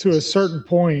losses to a certain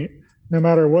point, no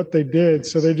matter what they did.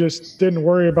 So they just didn't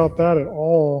worry about that at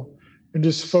all and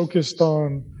just focused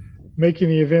on making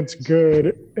the events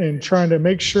good and trying to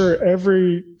make sure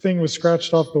everything was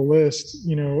scratched off the list.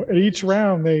 At each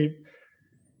round,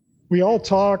 we all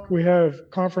talk, we have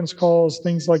conference calls,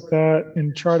 things like that,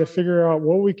 and try to figure out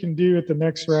what we can do at the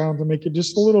next round to make it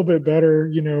just a little bit better.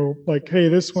 Like, hey,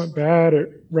 this went bad at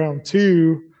round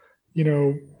 2,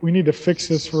 we need to fix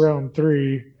this for round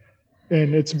 3.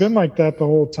 And it's been like that the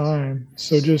whole time.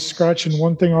 So just scratching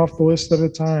one thing off the list at a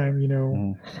time,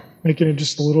 making it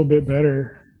just a little bit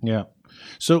better. Yeah.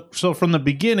 So from the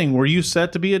beginning, were you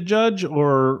set to be a judge,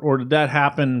 or did that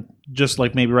happen just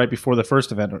like maybe right before the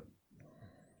first event?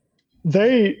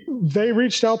 They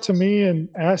reached out to me and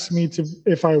asked me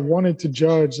if I wanted to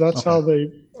judge. That's how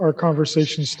our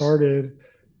conversation started.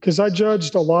 Because I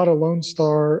judged a lot of Lone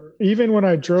Star. Even when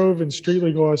I drove in Street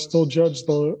Legal, I still judged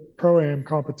the Pro-Am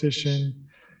competition.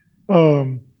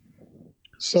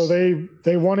 So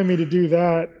they wanted me to do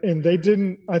that, and they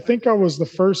didn't. I think I was the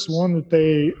first one that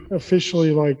they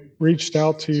officially reached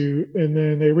out to, and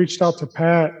then they reached out to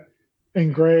Pat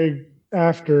and Greg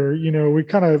after. We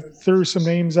kind of threw some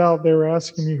names out. They were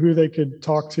asking me who they could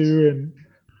talk to and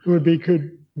who would be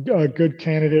a good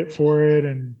candidate for it,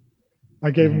 and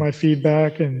I gave them my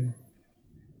feedback, and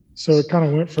so it kind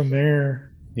of went from there.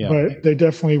 Yeah. But they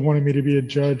definitely wanted me to be a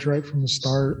judge right from the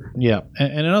start. Yeah.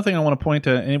 And another thing I want to point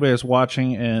to anybody that's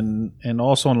watching and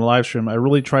also on the live stream, I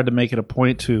really tried to make it a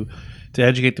point to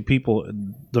educate the people.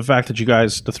 The fact that you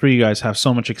guys, the three of you guys, have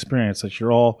so much experience, that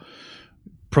you're all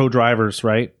pro drivers,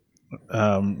 right?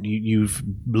 You've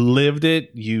lived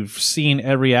it. You've seen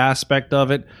every aspect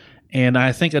of it. And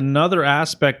I think another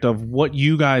aspect of what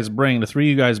you guys bring, the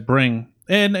three of you guys bring,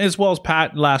 and as well as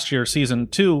Pat last year, season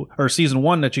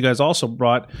 1 that you guys also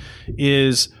brought,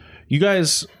 is you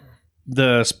guys,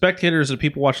 the spectators, the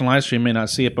people watching live stream may not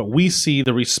see it, but we see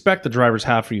the respect the drivers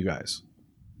have for you guys,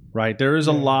 right? There is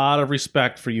a lot of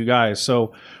respect for you guys.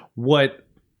 So what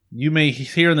you may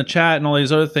hear in the chat and all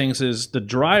these other things is the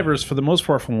drivers, for the most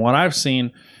part, from what I've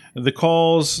seen, the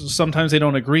calls, sometimes they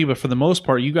don't agree, but for the most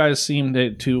part, you guys seem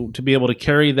to be able to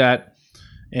carry that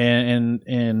and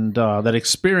that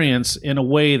experience in a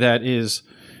way that is,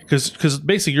 because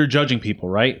basically you're judging people,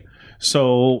 right?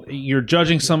 So you're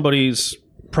judging somebody's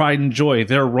pride and joy,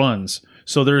 their runs.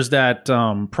 So there's that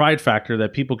pride factor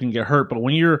that people can get hurt. But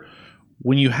when you're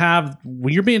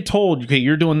being told, okay,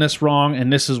 you're doing this wrong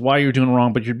and this is why you're doing it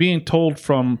wrong, but you're being told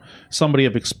from somebody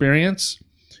of experience,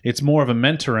 it's more of a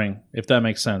mentoring, if that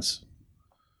makes sense.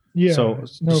 Yeah,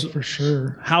 for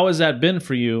sure. How has that been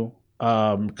for you?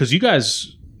 Because you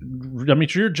guys, I mean,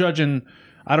 you're judging,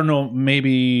 I don't know,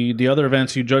 maybe the other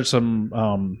events you judge some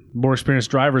more experienced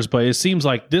drivers, but it seems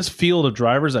like this field of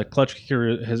drivers that Klutch Kicker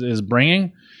is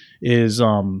bringing is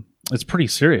it's pretty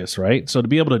serious, right? So to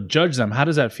be able to judge them, how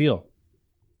does that feel?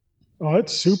 Oh,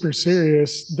 it's super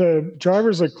serious. The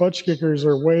drivers at Klutch Kickers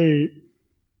are way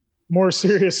more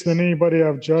serious than anybody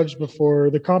I've judged before.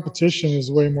 The competition is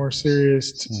way more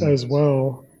serious as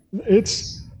well.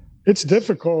 It's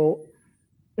difficult.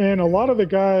 And a lot of the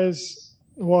guys,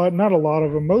 well, not a lot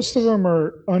of them, most of them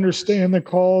understand the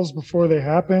calls before they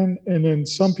happen. And then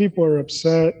some people are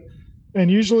upset.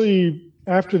 And usually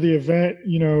after the event,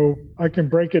 I can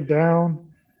break it down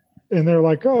and they're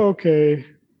like, oh, okay,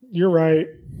 you're right.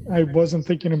 I wasn't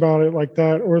thinking about it like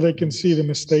that. Or they can see the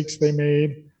mistakes they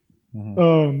made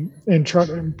and try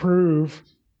to improve.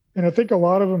 And I think a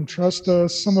lot of them trust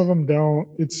us. Some of them don't.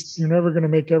 You're never going to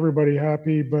make everybody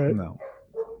happy, but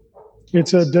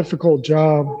it's a difficult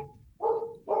job,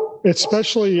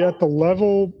 especially at the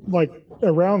level, like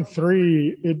around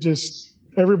 3,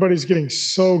 everybody's getting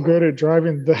so good at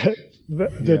driving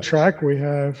the track we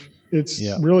have. It's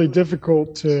really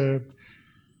difficult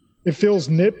it feels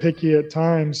nitpicky at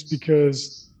times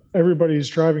because everybody's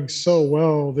driving so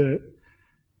well that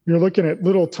you're looking at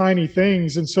little tiny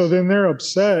things. And so then they're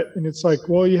upset and it's like,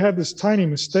 well, you had this tiny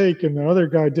mistake and the other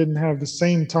guy didn't have the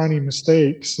same tiny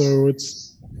mistake. So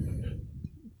it's,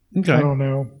 okay. I don't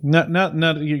know.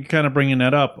 Now you're kind of bringing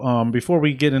that up. Before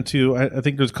we get into, I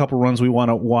think there's a couple runs we want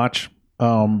to watch.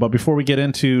 But before we get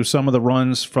into some of the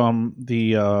runs from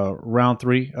the round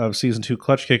 3 of season 2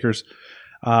 Klutch Kickers,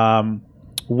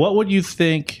 what would you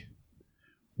think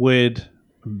would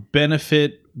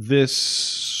benefit this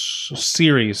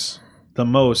series the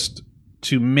most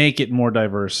to make it more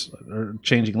diverse, or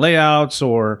changing layouts,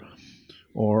 or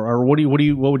what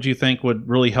would you think would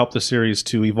really help the series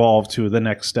to evolve to the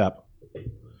next step?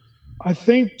 I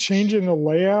think changing the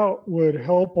layout would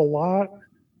help a lot.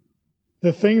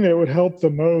 The thing that would help the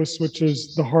most, which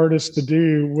is the hardest to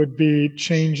do, would be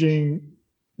changing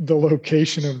the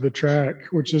location of the track,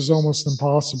 which is almost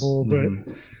impossible.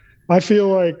 But I feel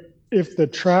like if the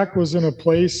track was in a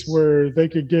place where they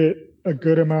could get a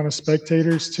good amount of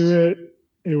spectators to it,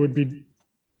 it would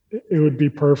be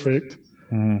perfect.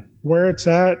 Where it's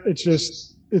at,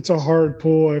 it's a hard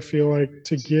pull, I feel like,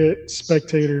 to get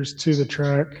spectators to the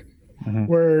track.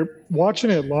 Where watching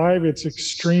it live, it's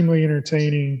extremely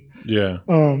entertaining. Yeah.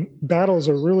 Battles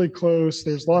are really close.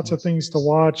 There's lots of things to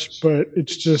watch, but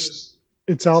it's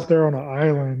out there on an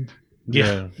island.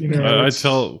 Yeah. You know, I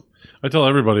tell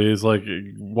everybody is like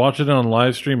watching it on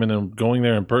live stream and then going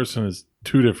there in person is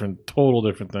total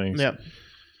different things. Yeah.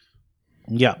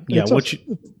 Yeah. It's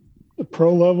a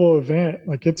pro level event.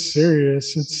 Like, it's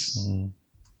serious. It's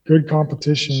good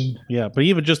competition. Yeah, but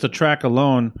even just the track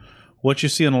alone, what you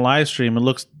see on the live stream, it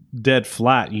looks dead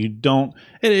flat. You don't.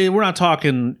 We're not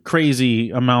talking crazy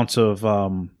amounts of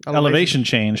elevation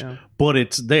change, but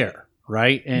it's there,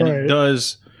 right? And Right.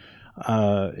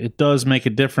 it does make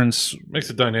a difference. Makes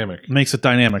it dynamic.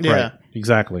 Yeah. Right?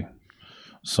 Exactly.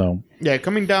 So Yeah,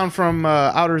 coming down from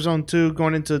Outer Zone 2,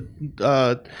 going into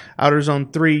Outer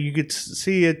Zone 3, you could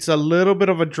see it's a little bit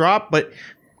of a drop, but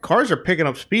cars are picking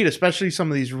up speed, especially some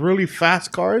of these really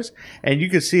fast cars, and you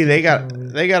can see they got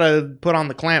to put on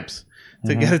the clamps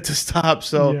to get it to stop.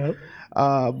 So,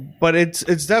 but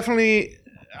it's definitely.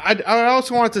 I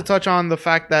also wanted to touch on the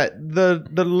fact that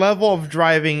the level of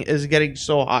driving is getting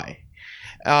so high,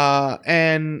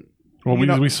 and well,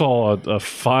 we saw a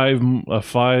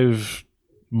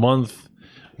 5-month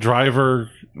driver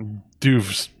do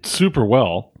super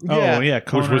well. Yeah.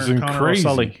 Which was crazy.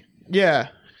 O'Sully. Yeah,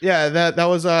 that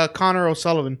was Connor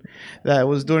O'Sullivan that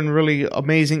was doing really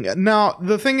amazing. Now,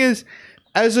 the thing is,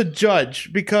 as a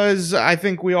judge, because I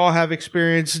think we all have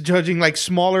experience judging like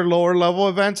smaller, lower level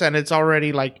events, and it's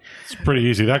already like It's pretty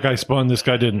easy. That guy spun, this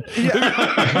guy didn't.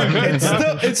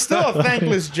 it's still a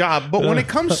thankless job. But when it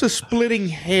comes to splitting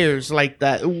hairs like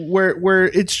that, where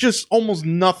it's just almost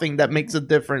nothing that makes a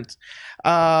difference,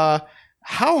 how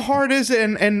hard is it,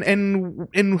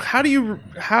 and how do you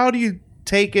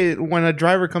take it when a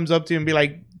driver comes up to you and be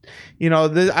like,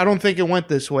 I don't think it went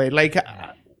this way. Like,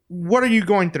 what are you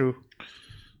going through?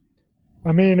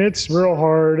 I mean, it's real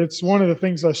hard. It's one of the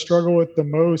things I struggle with the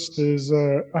most is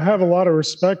I have a lot of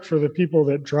respect for the people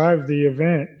that drive the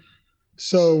event.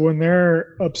 So when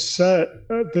they're upset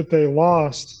that they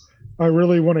lost, I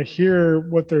really want to hear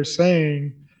what they're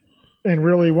saying and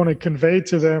really want to convey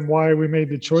to them why we made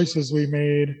the choices we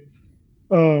made.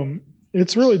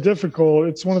 It's really difficult.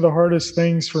 It's one of the hardest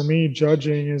things for me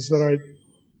judging is that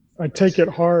I take it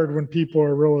hard when people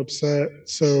are real upset.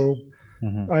 So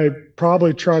I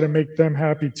probably try to make them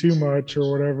happy too much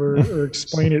or whatever, or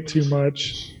explain it too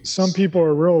much. Some people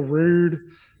are real rude.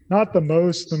 Not the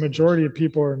majority of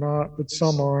people are not, but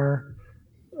some are.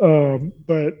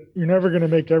 But you're never going to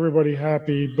make everybody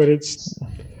happy, but it's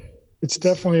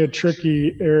definitely a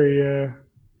tricky area.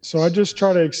 So I just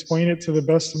try to explain it to the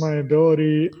best of my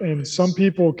ability. And some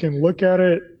people can look at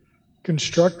it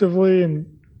constructively and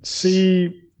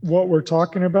see what we're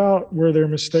talking about, where their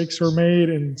mistakes were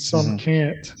made, and some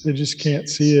can't. They just can't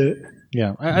see it.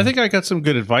 Yeah, I think I got some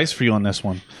good advice for you on this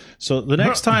one. So the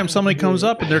next time somebody comes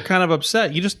up and they're kind of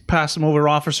upset, you just pass them over to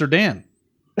Officer Dan.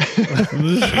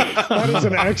 That is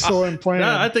an excellent plan.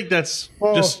 I think that's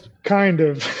just kind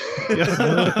of. They're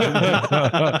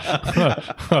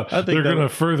going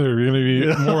to be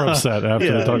more upset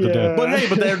after they talk to Dan. But hey,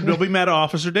 they'll be mad at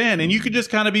Officer Dan, and you could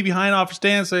just kind of be behind Officer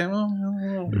Dan saying,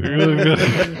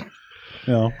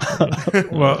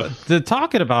 Well,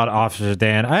 talking about Officer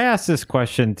Dan, I asked this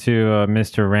question to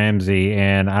Mr. Ramsey,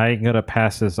 and I'm going to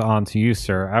pass this on to you,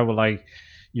 sir. I would like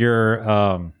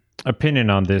your opinion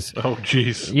on this. Oh,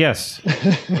 jeez. Yes. I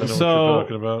know what you're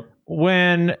talking about.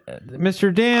 When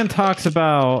Mr. Dan talks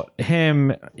about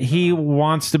him, he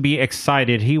wants to be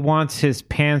excited. He wants his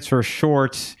pants or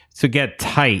shorts to get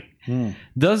tight.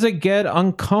 Does it get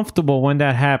uncomfortable when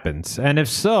that happens? And if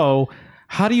so,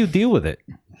 how do you deal with it?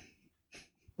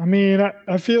 I mean,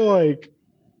 I feel like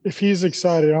if he's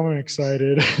excited, I'm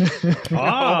excited. feel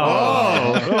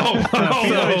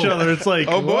each other. It's like,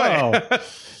 oh boy. Wow.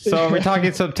 So are we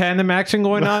talking some tandem action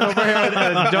going on over here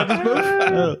at the judges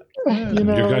booth? You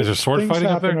know, You guys are sword things fighting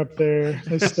up happen there? up there.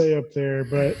 They stay up there,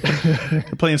 but They're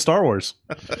playing Star Wars.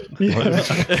 I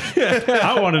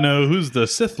want to know who's the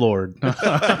Sith Lord. That's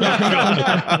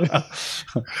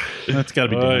got to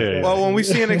be Dan. Well, when we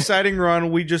see an exciting run,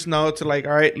 we just know to like,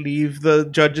 all right, leave the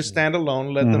judges stand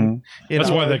alone. Let them. That's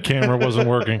why that camera wasn't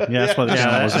working. Yeah, that's what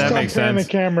that makes don't pan the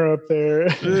sense. camera up there.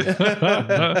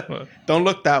 Don't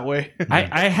look that way.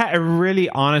 I really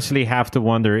honestly have to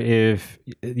wonder if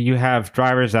you have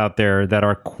drivers out there that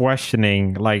are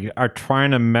questioning, like, are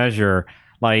trying to measure,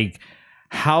 like,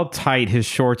 how tight his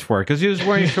shorts were, because he was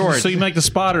wearing shorts. So you make the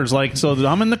spotters like, so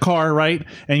I'm in the car, right?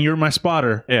 And you're my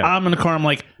spotter. Yeah. I'm in the car. I'm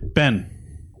like, Ben,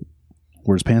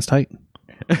 were his pants tight?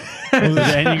 and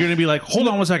you're going to be like, hold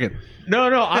on 1 second. No.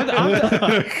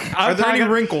 Are there any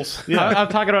wrinkles? I'm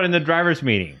talking about in the driver's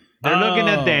meeting. They're looking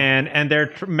at Dan and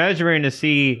they're measuring to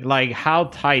see like how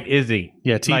tight is he?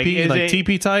 Yeah, TP, like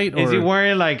TP tight. Is he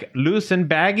wearing like loose and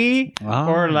baggy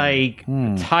or like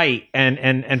tight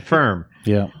and firm?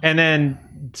 Yeah, and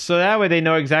then so that way they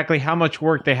know exactly how much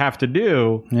work they have to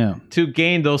do. To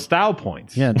gain those style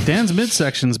points. Yeah, Dan's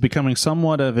midsection is becoming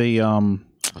somewhat of a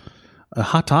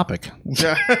hot topic.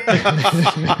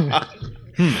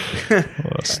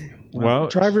 Well,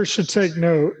 drivers should take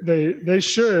note. They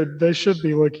should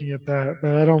be looking at that,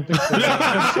 but I don't think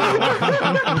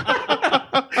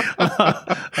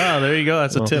oh, there you go.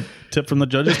 That's a tip from the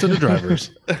judges to the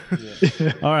drivers.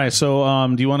 All right, so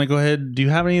do you want to go ahead? Do you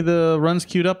have any of the runs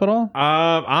queued up at all?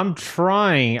 I'm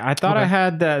trying. I thought I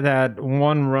had that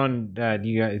one run that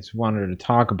you guys wanted to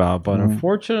talk about, but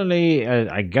unfortunately,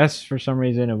 I guess for some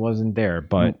reason it wasn't there.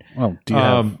 But do you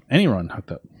have any run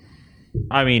hooked up?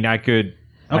 I mean, I could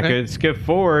skip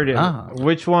forward.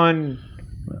 Which one?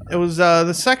 It was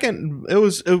the second. It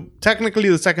was technically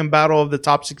the second battle of the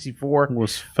top 64.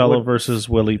 Was Fellow versus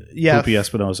Willie Poopy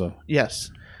Espinosa. Yes.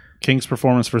 King's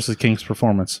Performance versus King's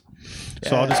Performance.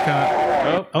 So I'll just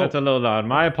kind of... That's a little loud.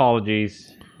 My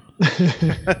apologies.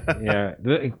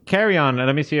 Carry on.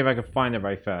 Let me see if I can find it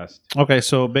right fast. Okay,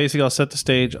 so basically I'll set the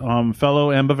stage.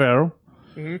 Fellow and Bavero.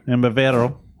 And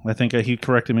Bavero. I think he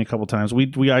corrected me a couple times.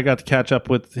 I got to catch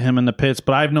up with him in the pits,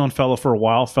 but I've known Fellow for a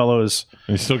while. Fellow is...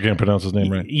 You still can't pronounce his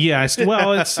name right. Yeah, it's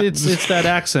that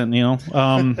accent, you know.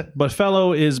 But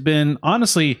Fellow has been...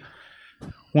 Honestly,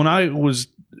 when I was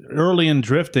early in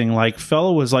drifting, like,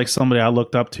 Fellow was like somebody I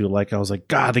looked up to. Like, I was like,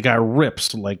 God, the guy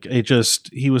rips. Like,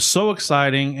 he was so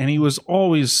exciting, and he was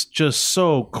always just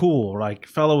so cool. Like,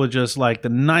 Fellow was just, like, the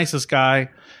nicest guy.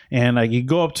 And like you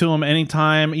go up to him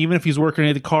anytime, even if he's working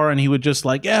at the car, and he would just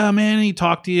like, yeah, man, he'd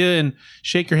talk to you and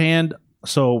shake your hand.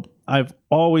 So I've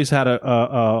always had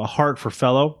a heart for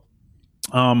Fellow.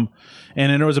 And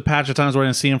then there was a patch of times where I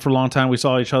didn't see him for a long time. We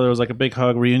saw each other. It was like a big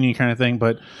hug, reunion kind of thing.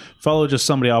 But Fellow, just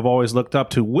somebody I've always looked up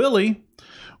to. Willie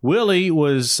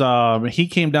was he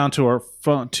came down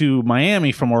to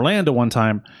Miami from Orlando one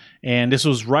time, and this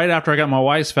was right after I got my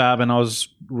wife's fab, and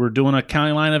we're doing a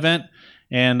county line event.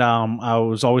 And I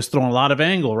was always throwing a lot of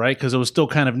angle, right? Because it was still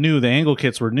kind of new. The angle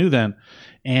kits were new then.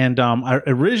 And I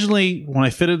originally, when I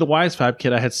fitted the Wise Fab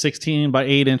kit, I had 16 by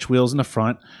 8-inch wheels in the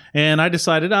front. And I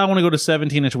decided I want to go to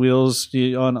 17-inch wheels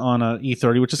on a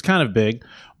E30, which is kind of big.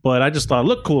 But I just thought it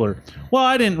looked cooler. Well,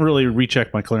 I didn't really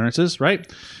recheck my clearances,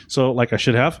 right? So, like I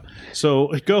should have.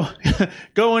 So,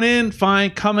 going in,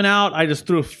 fine. Coming out, I just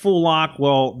threw a full lock.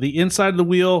 Well, the inside of the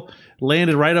wheel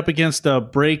landed right up against the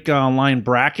brake line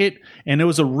bracket, and there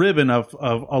was a ribbon of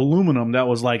aluminum that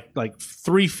was like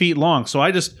 3 feet long. So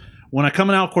I just, when I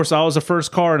coming out, of course, I was the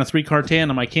first car in a 3-car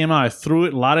tandem. I came out, I threw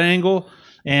it a lot of angle,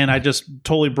 and I just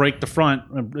totally braked the front,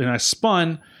 and I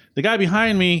spun. The guy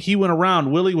behind me, he went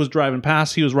around. Willie was driving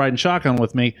past. He was riding shotgun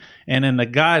with me, and then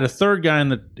the third guy in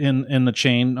the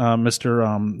chain,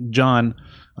 Mr. John.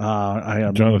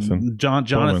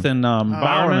 Jonathan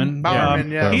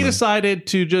Bowerman. He decided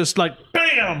to just like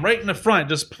bam right in the front,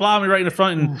 just plow me right in the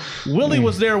front, and Willie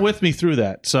was there with me through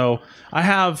that. So I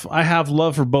have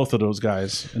love for both of those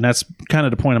guys, and that's kind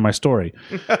of the point of my story.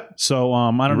 So I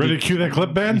don't ready to cue that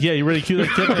clip, Ben? Yeah, you ready to cue that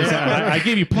clip? I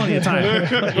gave you plenty of time.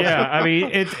 Yeah, I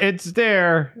mean it's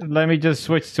there. Let me just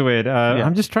switch to it.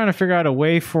 I'm just trying to figure out a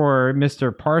way for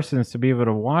Mr. Parsons to be able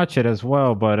to watch it as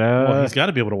well, but he's got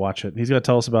to be able to watch it. He's got to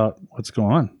tell us about what's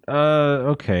going on.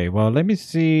 Okay. Well, let me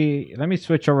see. Let me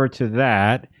switch over to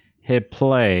that. Hit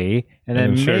play, and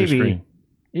then maybe.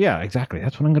 Yeah, exactly.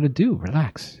 That's what I'm going to do.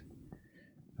 Relax.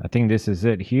 I think this is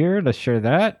it here. Let's share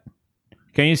that.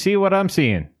 Can you see what I'm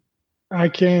seeing? I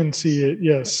can see it.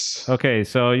 Yes. Okay.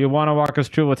 So you want to walk us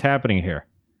through what's happening here?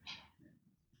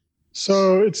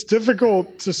 So it's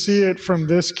difficult to see it from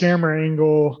this camera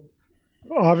angle.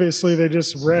 Obviously, they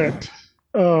just wrecked.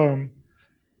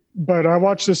 But I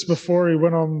watched this before he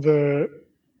went on the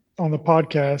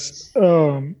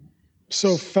podcast.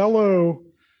 So Fellow,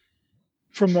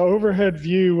 from the overhead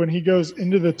view, when he goes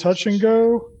into the touch and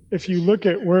go, if you look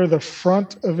at where the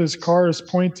front of his car is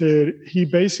pointed, he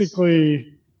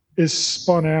basically is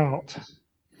spun out.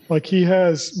 Like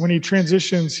when he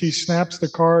transitions, he snaps the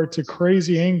car to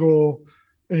crazy angle.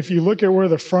 And if you look at where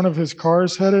the front of his car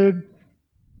is headed,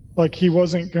 like he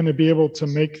wasn't going to be able to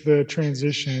make the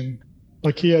transition.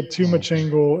 Like he had too much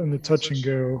angle in the touch and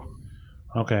go.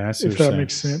 Okay, I see. If that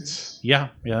makes sense. Yeah,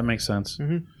 that makes sense.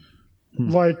 Mm-hmm.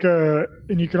 Like,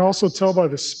 and you can also tell by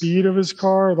the speed of his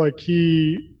car. Like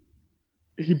he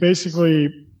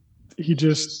basically he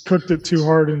just cooked it too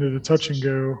hard into the touch and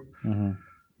go.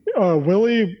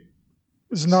 Willie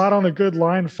is not on a good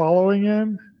line following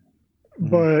him,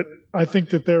 but I think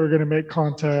that they were going to make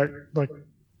contact like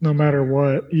no matter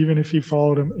what, even if he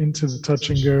followed him into the touch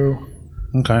and go.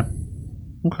 Okay.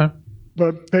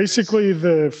 But basically,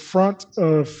 the front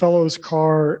of Fellow's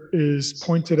car is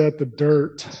pointed at the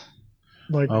dirt,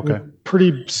 like with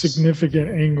pretty significant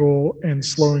angle and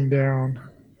slowing down.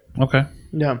 Okay.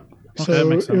 Yeah.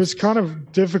 So it was kind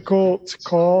of difficult to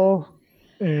call,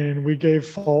 and we gave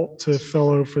fault to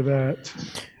Fellow for that.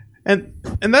 And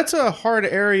that's a hard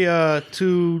area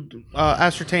to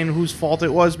ascertain whose fault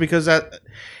it was, because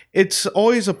it's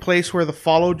always a place where the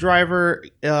follow driver,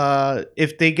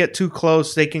 if they get too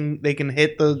close, they can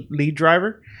hit the lead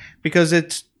driver, because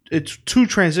it's two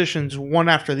transitions, one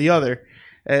after the other.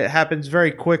 It happens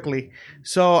very quickly.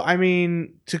 So I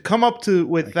mean, to come up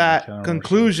with that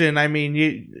conclusion, I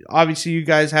mean, obviously you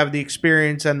guys have the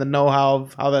experience and the know-how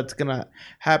of how that's gonna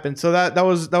happen. So that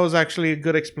was actually a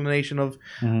good explanation of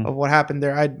what happened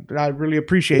there. I really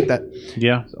appreciate that.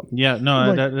 Yeah. Yeah.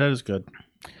 No, that is good.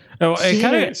 Oh, it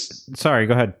kind of. Sorry,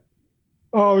 go ahead.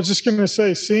 Oh, I was just going to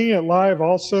say, seeing it live,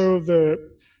 also the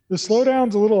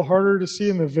slowdown's a little harder to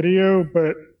see in the video,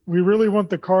 but we really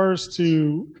want the cars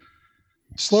to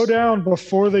slow down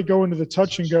before they go into the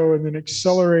touch and go, and then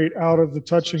accelerate out of the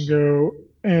touch and go.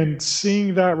 And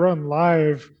seeing that run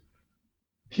live,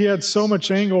 he had so much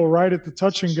angle right at the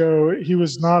touch and go, he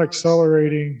was not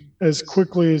accelerating as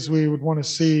quickly as we would want to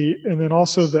see. And then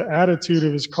also the attitude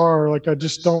of his car, like I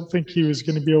just don't think he was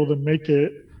going to be able to make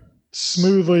it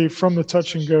smoothly from the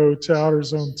touch and go to outer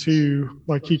zone 2.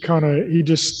 Like he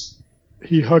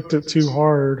hucked it too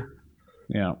hard.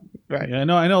 Yeah. Right. Yeah, I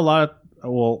know a lot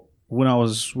of, when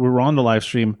we were on the live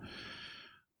stream,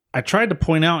 I tried to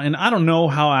point out, and I don't know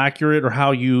how accurate or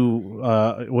how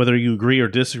you, whether you agree or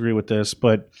disagree with this,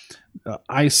 but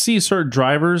I see certain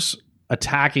drivers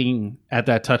attacking at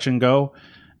that touch and go,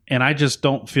 and I just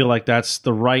don't feel like that's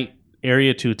the right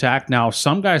area to attack. Now,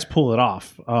 some guys pull it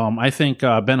off. I think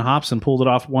Ben Hobson pulled it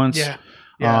off once. Yeah.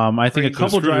 I think a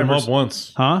couple drivers him up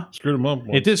once. Huh? Screwed him up once.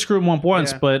 It did screw him up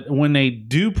once, but when they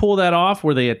do pull that off,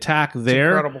 where they attack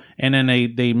there, and then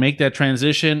they make that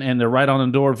transition and they're right on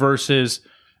the door versus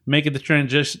making the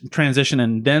transition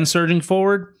and then surging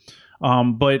forward.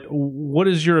 But what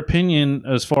is your opinion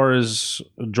as far as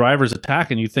drivers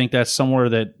attacking? You think that's somewhere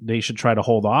that they should try to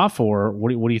hold off, or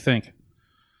what do you think?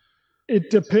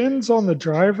 It depends on the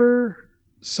driver.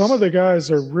 Some of the guys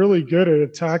are really good at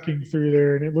attacking through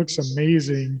there, and it looks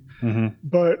amazing.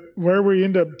 But where we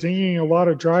end up dinging a lot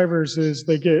of drivers is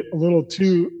they get a little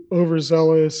too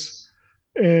overzealous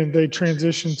and they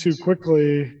transition too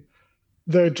quickly.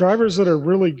 The drivers that are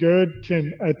really good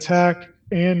can attack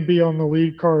and be on the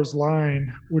lead car's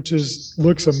line, which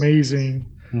looks amazing.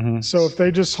 So if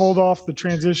they just hold off the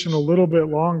transition a little bit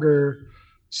longer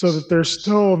so that they're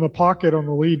still in the pocket on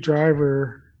the lead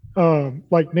driver,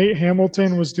 like Nate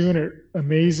Hamilton was doing it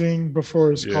amazing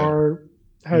before his car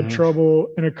had trouble,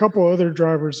 and a couple other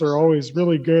drivers are always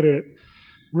really good at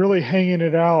really hanging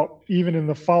it out. Even in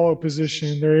the follow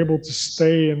position, they're able to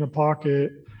stay in the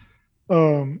pocket.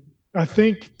 I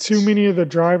think too many of the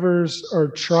drivers are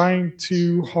trying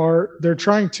too hard. They're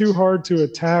trying too hard to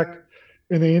attack,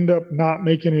 and they end up not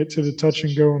making it to the touch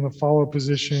and go in the follow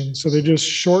position. So they just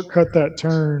shortcut that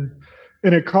turn,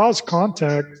 and it caused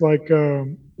contact. Like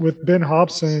with Ben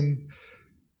Hobson,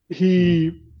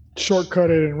 he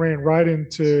shortcutted and ran right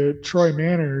into Troy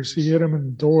Manners. He hit him in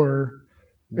the door,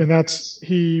 and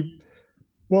he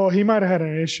might have had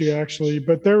an issue actually,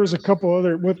 but there was a couple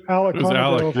other with Alec. It was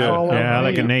Alec,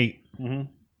 Alec and Nate.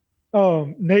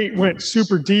 Nate went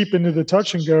super deep into the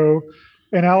touch and go,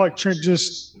 and Alec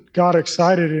just got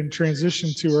excited and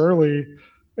transitioned too early,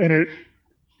 and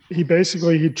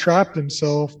he trapped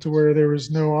himself to where there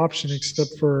was no option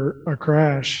except for a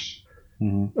crash.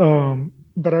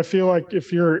 But I feel like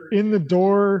if you're in the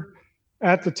door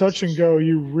at the touch and go,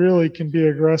 you really can be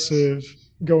aggressive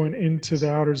going into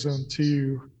the outer zone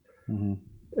 2, and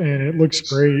it looks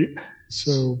great.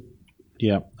 So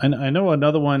yeah, and I know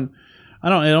another one. I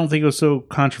don't think it was so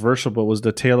controversial, but was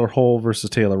the Taylor Hole versus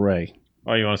Taylor Ray.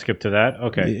 Oh, you want to skip to that?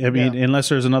 Okay. I mean, unless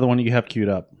there's another one you have queued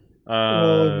up.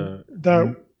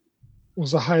 That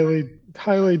was a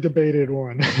highly debated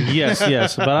one.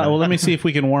 yes. But let me see if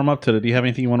we can warm up to it. Do you have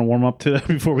anything you want to warm up to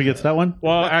before we get to that one?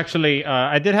 Well, actually,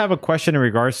 I did have a question in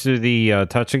regards to the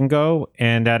touch and go,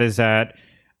 and that is that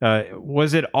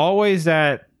was it always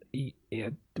that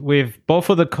with both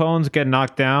of the cones get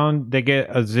knocked down, they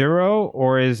get a 0,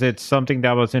 or is it something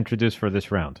that was introduced for this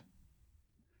round?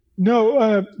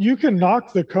 No, you can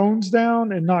knock the cones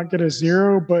down and not get a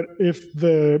 0, but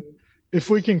if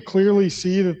we can clearly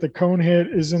see that the cone hit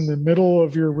is in the middle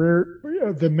of your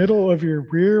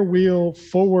rear wheel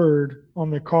forward on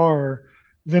the car,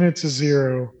 then it's a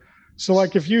 0. So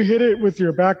like if you hit it with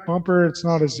your back bumper, it's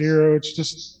not a 0. It's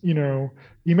just,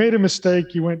 you made a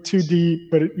mistake, you went too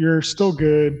deep, but you're still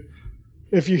good.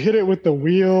 If you hit it with the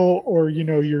wheel or,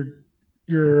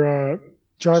 your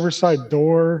driver's side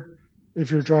door, if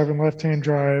you're driving left-hand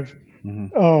drive,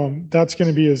 that's going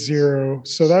to be a 0.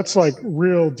 So that's like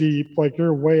real deep, like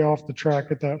you're way off the track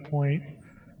at that point.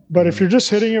 But if you're just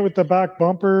hitting it with the back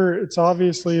bumper, it's a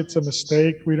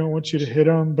mistake. We don't want you to hit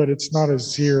them, but it's not a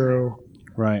 0.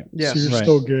 Right. Yeah. So you're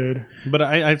still good. But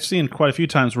I've seen quite a few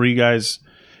times where you guys,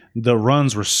 the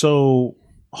runs were so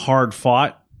hard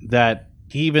fought that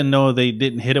even though they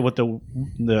didn't hit it with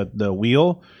the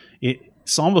wheel, it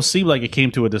almost seemed like it came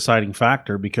to a deciding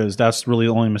factor because that's really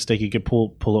the only mistake you could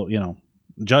pull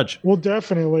judge. Well,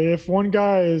 definitely. If one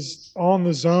guy is on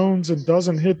the zones and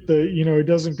doesn't hit it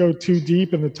doesn't go too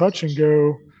deep in the touch and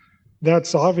go,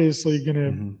 that's obviously going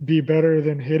to be better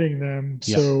than hitting them.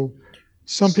 Yeah. So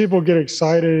some people get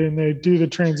excited and they do the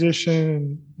transition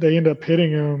and they end up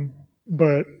hitting them,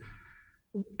 but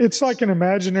it's like an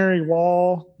imaginary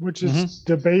wall, which is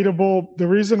debatable. The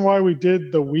reason why we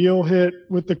did the wheel hit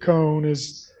with the cone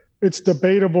is it's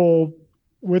debatable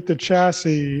with the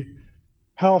chassis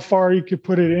how far you could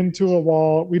put it into a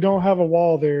wall. We don't have a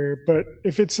wall there, but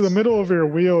if it's in the middle of your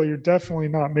wheel, you're definitely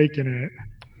not making it.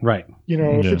 Right.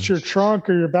 If it's your trunk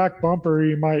or your back bumper,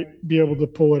 you might be able to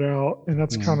pull it out. And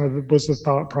that's kind of was the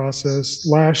thought process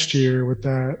last year with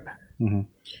that.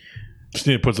 Just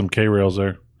need to put some K-rails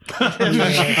there.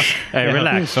 Hey,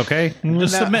 relax, okay?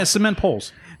 Just cement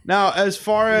poles. Now, as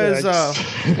far as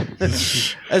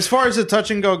as far as the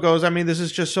touch and go goes, I mean, this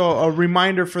is just a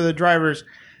reminder for the drivers.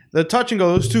 The touch and go,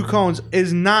 those 2 cones,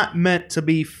 is not meant to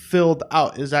be filled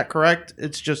out. Is that correct?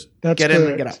 It's just get in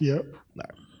and get out. Yep.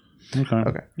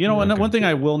 Okay. One thing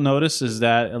I will notice is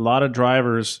that a lot of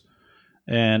drivers,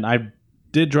 and I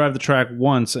did drive the track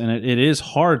once, and it is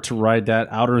hard to ride that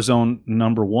outer zone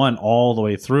number 1 all the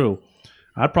way through.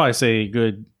 I'd probably say a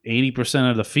good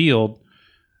 80% of the field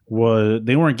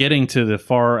they weren't getting to the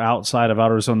far outside of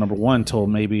outer zone number 1 until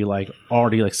maybe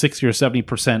already 60 or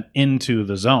 70% into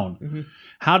the zone.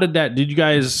 How did that? Did you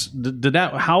guys?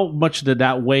 How much did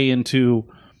that weigh into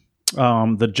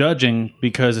the judging?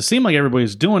 Because it seemed like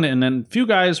everybody's doing it, and then a few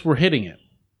guys were hitting it.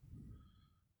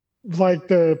 Like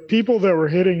the people that were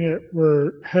hitting it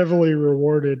were heavily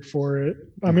rewarded for it.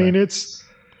 I mean, it's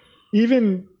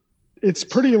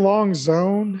pretty long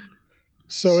zone,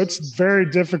 so it's very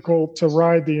difficult to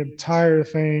ride the entire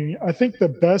thing. I think the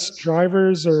best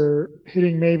drivers are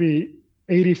hitting maybe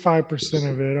 85%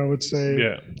 of it, I would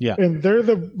say. Yeah. And they're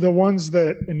the ones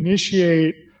that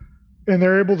initiate, and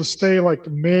they're able to stay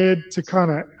mid to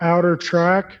kind of outer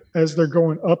track as they're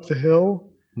going up the hill.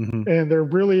 And they're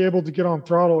really able to get on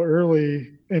throttle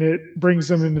early, and it brings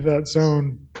them into that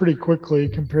zone pretty quickly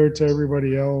compared to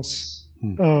everybody else.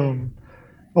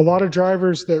 A lot of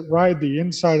drivers that ride the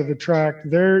inside of the track,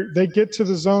 they get to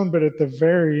the zone, but at the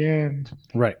very end.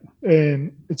 Right.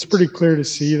 And it's pretty clear to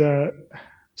see that.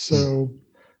 So,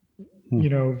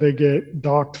 they get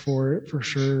docked for it for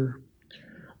sure.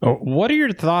 What are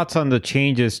your thoughts on the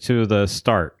changes to the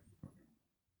start?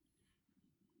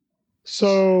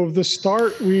 So the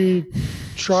start, we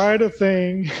tried a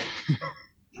thing.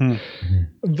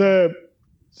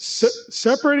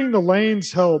 Separating the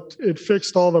lanes helped. It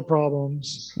fixed all the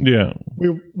problems. Yeah.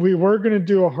 We were going to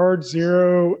do a hard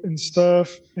 0 and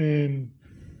stuff, and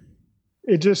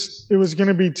it was going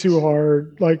to be too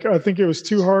hard. I think it was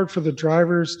too hard for the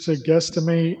drivers to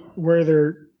guesstimate where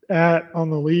they're at on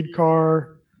the lead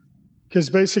car, because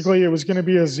basically it was going to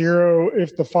be a 0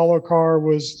 if the follow car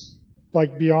was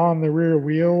beyond the rear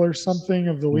wheel or something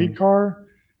of the lead car.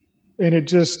 And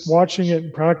watching it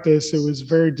in practice, it was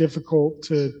very difficult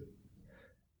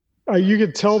you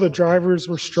could tell the drivers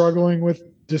were struggling with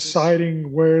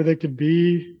deciding where they could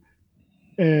be.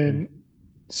 And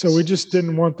so we just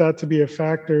didn't want that to be a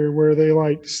factor where they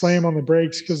slam on the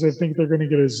brakes because they think they're going to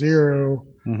get a 0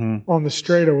 on the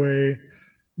straightaway.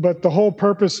 But the whole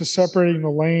purpose of separating the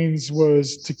lanes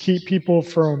was to keep people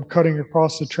from cutting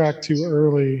across the track too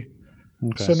early.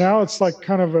 Okay. So now it's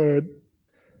kind of a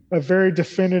very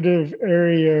definitive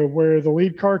area where the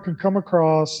lead car can come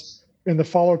across and the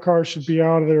follow car should be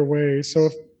out of their way. So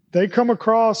if they come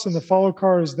across and the follow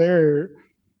car is there,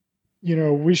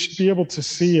 we should be able to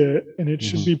see it, and it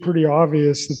should be pretty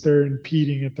obvious that they're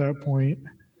impeding at that point.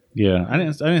 Yeah, I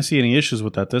didn't see any issues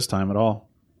with that this time at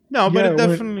all. No, but it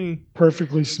definitely definitely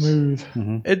perfectly smooth.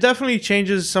 It definitely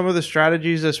changes some of the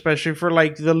strategies, especially for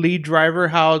like the lead driver,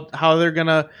 how they're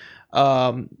gonna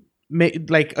adjust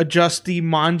the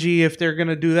manji if they're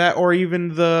gonna do that, or even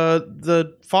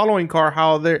the following car,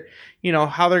 how they're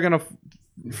gonna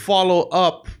follow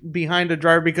up behind the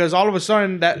driver, because all of a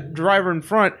sudden that driver in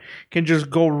front can just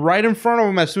go right in front of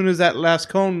them as soon as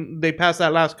they pass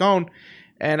that last cone.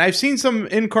 And I've seen some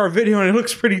in-car video, and it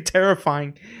looks pretty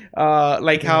terrifying.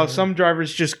 How some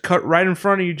drivers just cut right in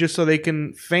front of you just so they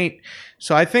can feint.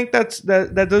 So I think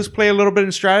that does play a little bit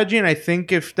in strategy, and I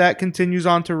think if that continues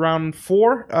on to round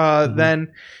 4,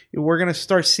 then we're going to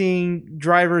start seeing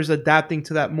drivers adapting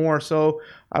to that more. So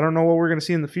I don't know what we're going to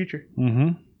see in the future.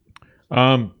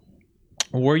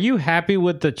 Were you happy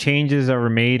with the changes that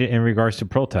were made in regards to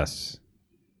protests?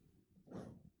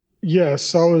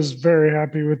 Yes, I was very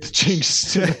happy with the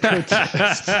changes to the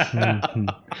protest.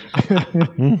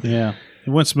 Yeah, it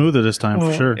went smoother this time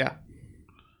for sure. Yeah.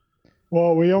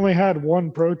 Well, we only had one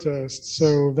protest,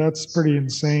 so that's pretty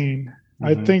insane.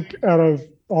 I think out of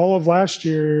all of last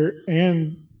year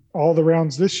and all the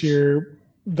rounds this year,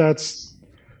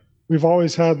 we've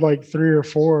always had like 3 or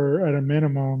 4 at a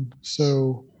minimum.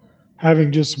 So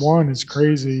having just one is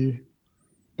crazy.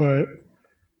 But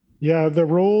yeah, the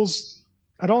rules,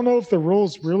 I don't know if the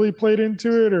rules really played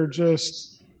into it or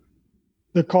just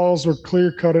the calls were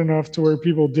clear cut enough to where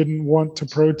people didn't want to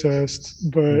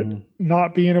protest, but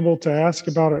not being able to ask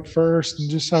about it first and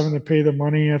just having to pay the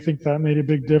money, I think that made a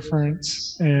big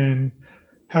difference, and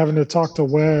having to talk to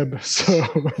Webb. So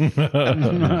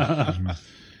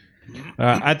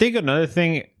I think another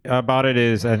thing about it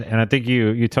is, and I think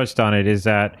you touched on it, is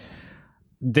that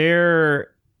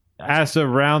as the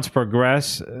rounds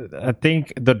progress, I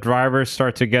think the drivers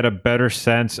start to get a better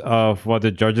sense of what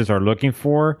the judges are looking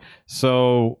for.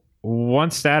 So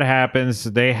once that happens,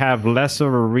 they have less of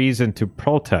a reason to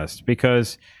protest,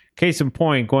 because case in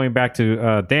point, going back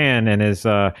to Dan and his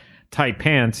tight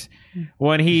pants,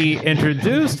 when he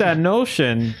introduced that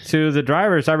notion to the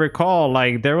drivers, I recall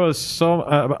like there was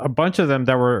a bunch of them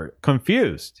that were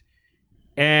confused.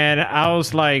 And I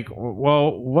was like,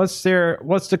 well, what's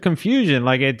the confusion?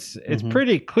 Like, it's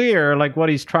pretty clear, like, what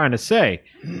he's trying to say.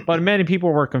 But many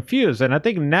people were confused. And I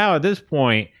think now at this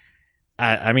point,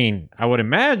 I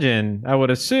would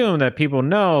assume that people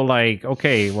know, like,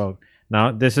 okay, well,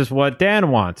 now this is what Dan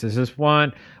wants. This is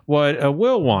what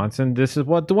Will wants. And this is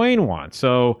what Dwayne wants.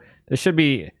 So there should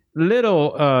be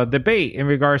little debate in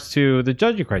regards to the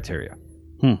judging criteria.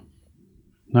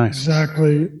 Nice.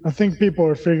 Exactly. I think people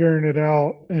are figuring it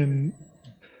out, and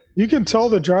you can tell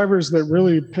the drivers that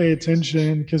really pay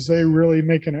attention because they really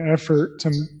make an effort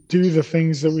to do the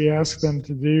things that we ask them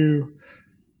to do,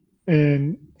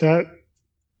 and that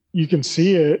you can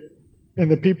see it. And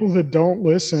the people that don't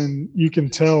listen, you can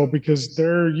tell, because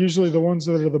they're usually the ones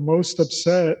that are the most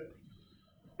upset,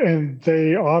 and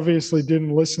they obviously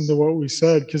didn't listen to what we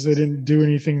said because they didn't do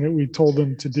anything that we told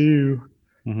them to do.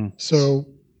 So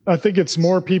I think it's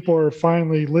more people are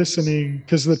finally listening,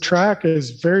 because the track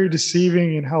is very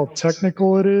deceiving in how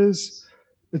technical it is.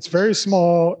 It's very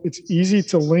small. It's easy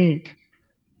to link,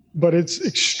 but it's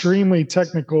extremely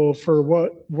technical for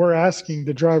what we're asking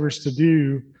the drivers to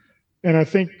do. And I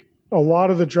think a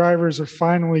lot of the drivers are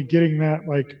finally getting that,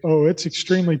 like, oh, it's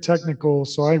extremely technical,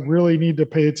 so I really need to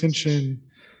pay attention,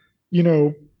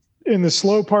 in the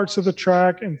slow parts of the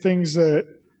track and things that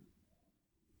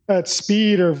at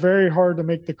speed are very hard to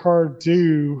make the car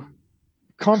do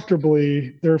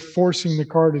comfortably. They're forcing the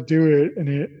car to do it,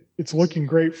 and it's looking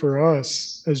great for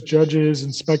us as judges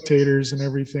and spectators and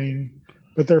everything.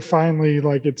 But they're finally,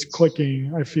 like, it's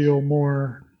clicking, I feel,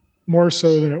 more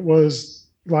so than it was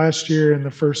last year in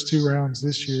the first 2 rounds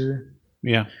this year.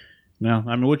 Yeah. No,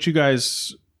 I mean, what you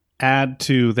guys add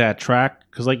to that track,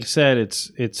 because like you said,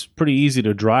 it's pretty easy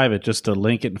to drive it just to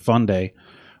link it in Fun Day.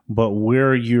 But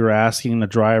where you're asking the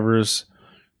drivers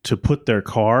to put their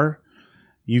car,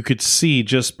 you could see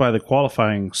just by the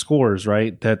qualifying scores,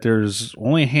 right, that there's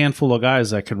only a handful of guys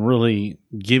that can really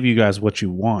give you guys what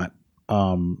you want.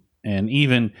 And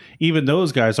even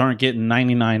those guys aren't getting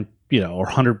 99, or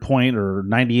 100 point or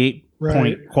 98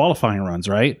 point qualifying runs,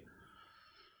 right?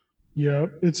 Yeah,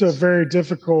 it's a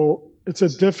difficult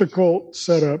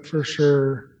setup for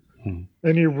sure.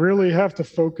 And you really have to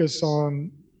focus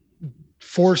on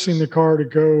forcing the car to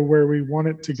go where we want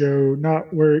it to go,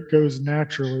 not where it goes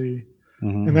naturally.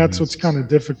 And that's what's kind of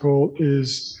difficult,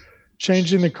 is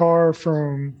changing the car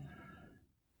from,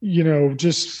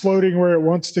 just floating where it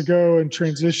wants to go and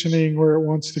transitioning where it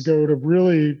wants to go, to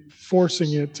really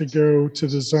forcing it to go to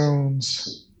the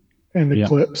zones and the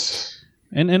clips.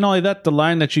 And not only that, the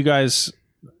line that you guys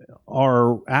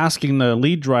are asking the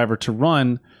lead driver to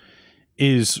run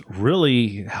is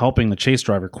really helping the chase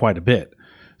driver quite a bit.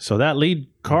 So that lead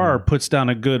car puts down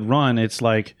a good run. It's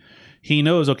like he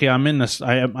knows, okay, I'm in this,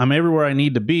 I'm everywhere I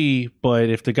need to be, but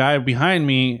if the guy behind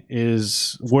me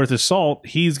is worth his salt,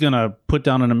 he's going to put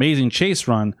down an amazing chase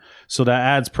run. So that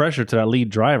adds pressure to that lead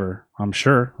driver, I'm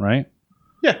sure, right?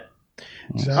 Yeah.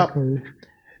 Exactly.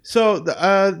 So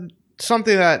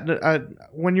something that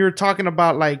when you're talking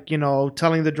about, like,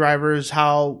 telling the drivers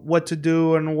what to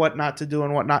do and what not to do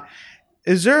and whatnot,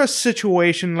 is there a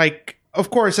situation, like, of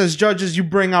course, as judges, you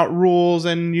bring out rules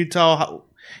and you tell how,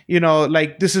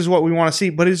 like, this is what we want to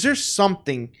see. But is there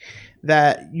something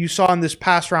that you saw in this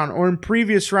past round or in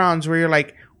previous rounds where you're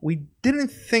like, we didn't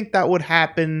think that would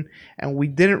happen and we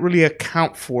didn't really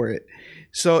account for it?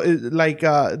 So,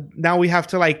 now we have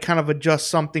to, like, kind of adjust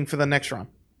something for the next round.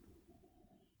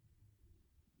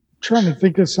 Trying to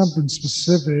think of something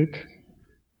specific.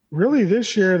 Really,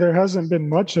 this year there hasn't been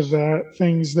much of that.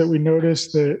 Things that we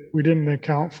noticed that we didn't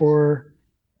account for.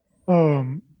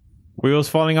 Wheels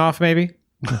falling off, maybe?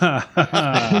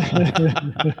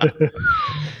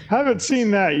 Haven't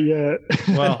seen that yet.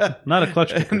 Well, not a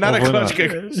clutch kicker. Not a clutch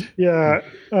kicker. Yeah.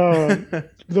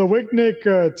 The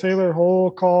Wicknick Taylor Hole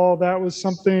call, that was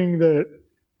something that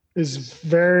is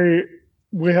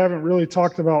we haven't really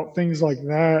talked about things like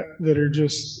that are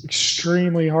just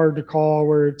extremely hard to call,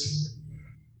 where it's,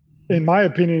 in my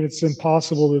opinion, it's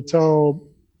impossible to tell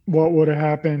what would have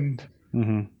happened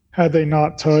had they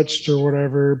not touched or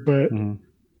whatever. But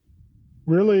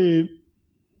really,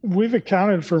 we've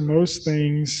accounted for most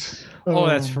things. Oh,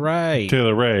 that's right.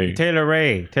 Taylor Ray. Or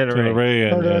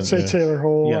did I say Taylor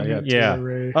Hole? Yeah. Taylor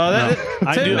Ray.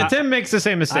 Oh, Tim makes the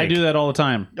same mistake. I do that all the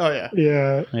time. Oh, yeah.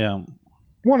 Yeah. Yeah.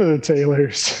 One of the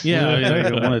Taylors. Yeah,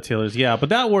 exactly. One of the Taylors. Yeah, but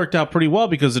that worked out pretty well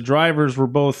because the drivers were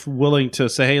both willing to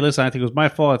say, hey, listen, I think it was my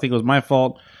fault. I think it was my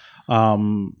fault.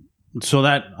 So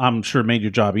that, I'm sure, made your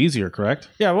job easier, correct?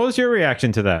 Yeah, what was your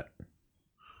reaction to that?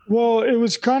 Well, it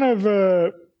was kind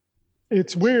of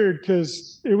it's weird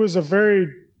because it was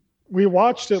we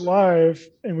watched it live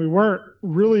and we weren't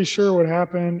really sure what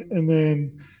happened, and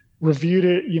then reviewed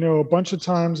it, a bunch of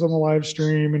times on the live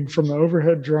stream and from the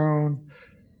overhead drone.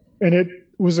 And it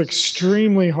was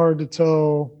extremely hard to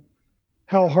tell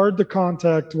how hard the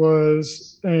contact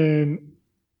was. And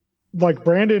like,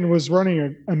 Brandon was running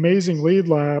an amazing lead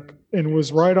lap and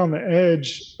was right on the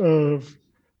edge of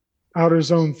outer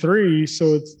zone 3.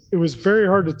 So it was very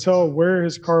hard to tell where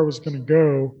his car was going to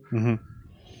go.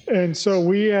 And so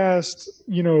we asked,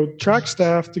 track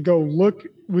staff to go look.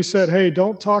 We said, hey,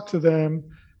 don't talk to them,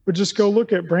 but just go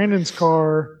look at Brandon's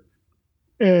car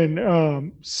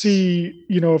and see,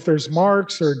 if there's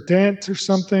marks or dent or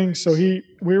something. So we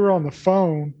were on the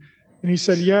phone and he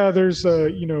said, yeah, there's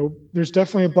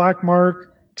definitely a black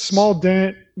mark, small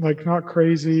dent, like not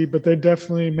crazy, but they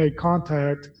definitely made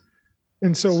contact.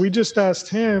 And so we just asked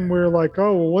him, we were like,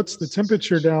 oh, well, what's the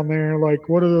temperature down there? Like,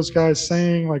 what are those guys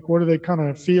saying? Like, what are they kind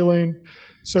of feeling?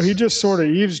 So he just sort of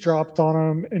eavesdropped on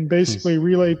them and basically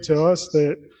relayed to us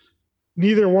that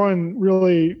neither one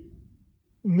really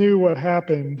knew what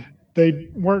happened. They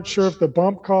weren't sure if the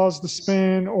bump caused the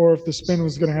spin or if the spin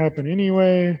was going to happen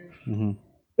anyway.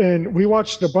 And we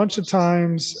watched a bunch of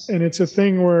times, and it's a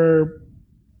thing where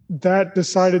that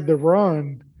decided the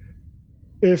run.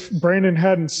 If Brandon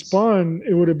hadn't spun,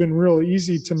 it would have been real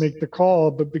easy to make the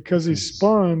call, but because he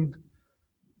spun,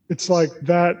 it's like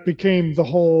that became the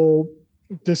whole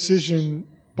decision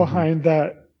behind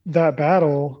that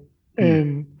battle.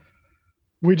 And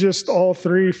we just all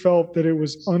three felt that it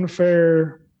was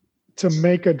unfair to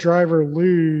make a driver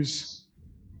lose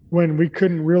when we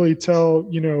couldn't really tell,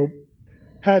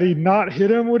 had he not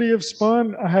hit him, would he have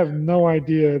spun? I have no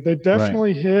idea. They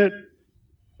definitely hit.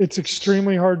 It's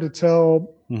extremely hard to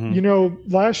tell.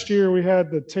 Last year we had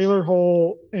the Taylor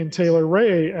Hole and Taylor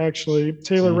Ray, actually.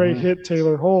 Taylor Ray hit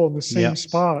Taylor Hole in the same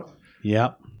spot.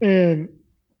 Yeah. And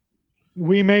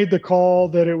we made the call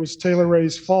that it was Taylor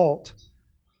Ray's fault.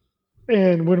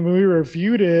 And when we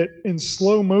reviewed it in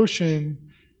slow motion,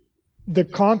 the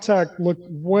contact looked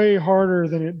way harder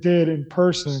than it did in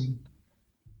person.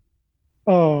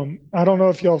 I don't know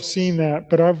if y'all have seen that,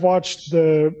 but I've watched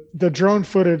the drone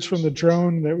footage from the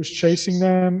drone that was chasing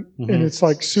them, and it's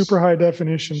like super high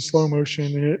definition slow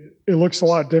motion. It looks a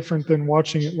lot different than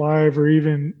watching it live or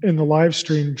even in the live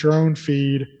stream drone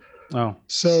feed. Oh,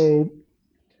 so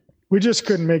we just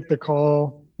couldn't make the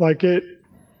call. Like it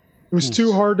was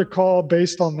too hard to call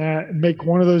based on that and make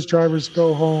one of those drivers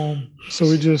go home. So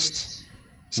we just,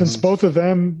 since both of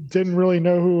them didn't really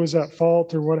know who was at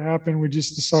fault or what happened, we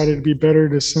just decided it'd be better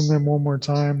to send them one more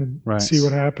time and see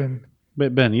what happened.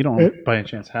 But Ben, you don't It- by any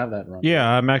chance have that run. Yeah,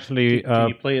 I'm actually. Can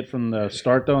you play it from the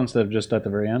start though, instead of just at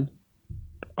the very end?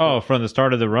 From the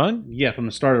start of the run. Yeah, from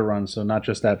the start of the run. So not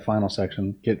just that final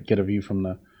section. Get a view from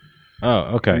the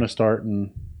Okay. from the start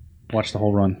and watch the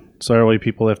whole run. So that way,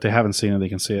 people, if they haven't seen it, they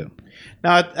can see it.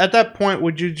 Now, at that point,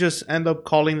 would you just end up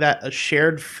calling that a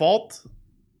shared fault?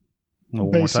 One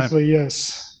more time. Basically,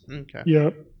 yes. Okay.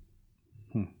 Yep.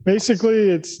 Basically,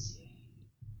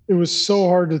 it was so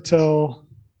hard to tell.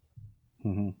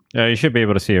 Yeah, you should be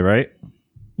able to see it, right?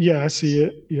 Yeah, I see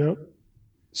it. Yep.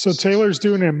 So Taylor's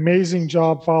doing an amazing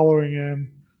job following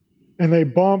him, and they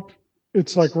bump.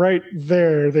 It's like right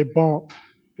there, they bump.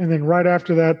 And then right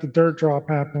after that, the dirt drop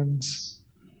happens.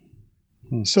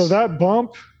 So that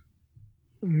bump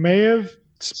may have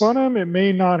spun him. It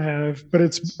may not have, but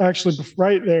it's actually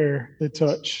right there, they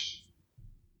touch.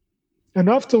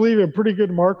 Enough to leave a pretty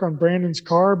good mark on Brandon's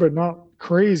car, but not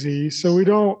crazy. So we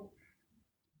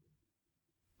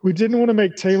didn't want to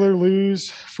make Taylor lose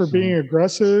for being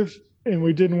aggressive, and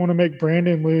we didn't want to make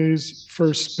Brandon lose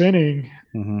for spinning,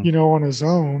 on his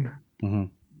own.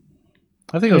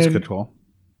 I think that's a good call.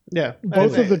 Yeah.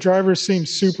 Both of the drivers seem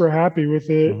super happy with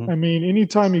it. I mean,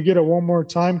 anytime you get a one more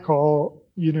time call,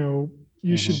 you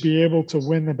should be able to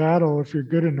win the battle if you're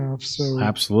good enough. So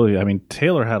Absolutely. I mean,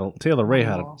 Taylor Ray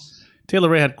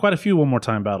had quite a few one more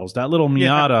time battles. That little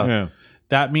Miata,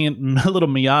 little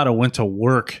Miata went to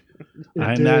work.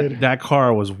 And that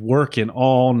car was working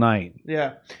all night.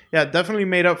 Yeah. Yeah, definitely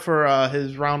made up for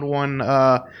his round one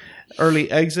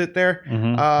early exit there.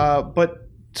 But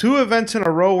 2 events in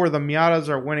a row where the Miatas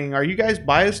are winning. Are you guys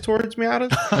biased towards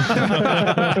Miatas?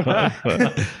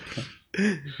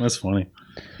 That's funny.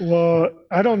 Well,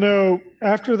 I don't know.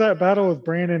 After that battle with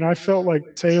Brandon, I felt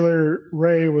like Taylor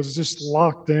Ray was just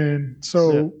locked in.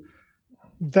 So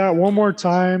that one more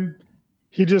time,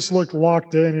 he just looked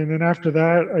locked in. And then after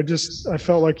that, I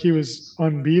felt like he was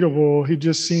unbeatable. He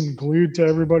just seemed glued to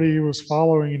everybody he was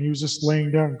following, and he was just laying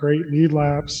down great lead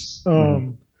laps.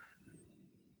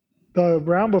 The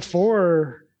round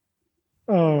before,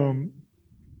 the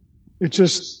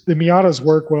Miatas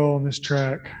work well on this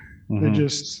track.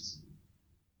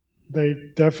 They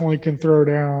definitely can throw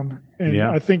down. And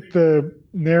I think the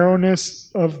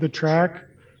narrowness of the track,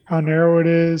 how narrow it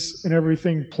is, and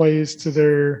everything plays to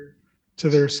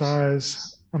their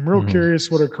size. I'm real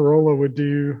curious what a Corolla would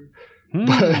do.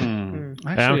 But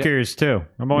I'm curious too.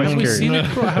 I'm always curious.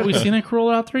 Have we seen a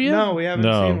Corolla out there yet? No, we haven't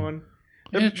seen one.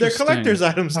 They're collector's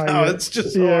items now. It's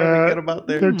just so hard to get them out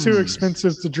there. They're too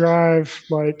expensive to drive.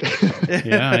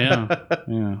 Yeah.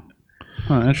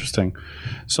 Huh, interesting.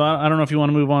 So I don't know if you want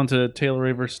to move on to Taylor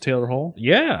Ray versus Taylor Hall.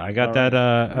 Yeah, I got that.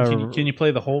 Can you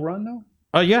play the whole run now?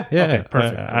 Oh yeah. Okay,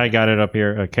 perfect. I got it up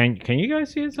here. Can you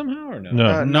guys see it somehow or no?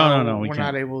 No. We're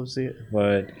not able to see it.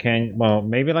 But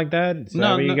maybe like that. Is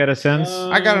that what you get a sense?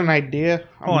 I got an idea.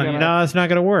 No, it's not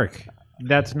gonna work.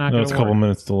 That's not going to work. It's a couple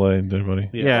minutes delayed, everybody.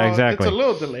 Yeah, exactly. It's a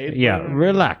little delayed. Yeah,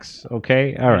 relax.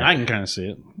 Okay, all right. I can kind of see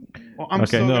it. Well,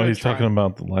 okay. No, he's talking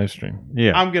about the live stream.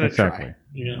 Yeah, I'm gonna try.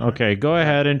 Yeah. Okay, go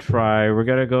ahead and try. We're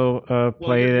gonna go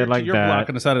play it like you're that. You're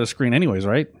blocking the side of the screen, anyways,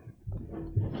 right?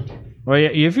 Well, yeah,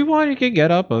 if you want, you can get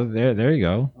up. Oh, there you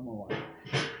go.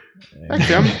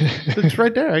 Actually, it's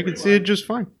right there. I can see it just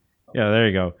fine. Yeah, there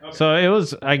you go. So it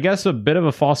was, I guess, a bit of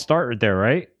a false start right there,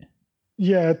 right?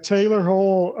 Yeah, Taylor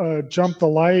Hall jumped the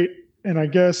light, and I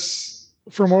guess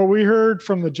from what we heard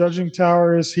from the judging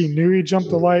tower is he knew he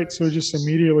jumped the light, so he just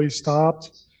immediately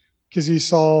stopped because he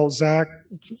saw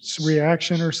Zach's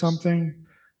reaction or something.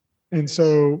 And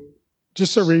so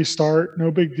just a restart, no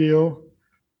big deal.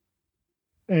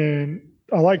 And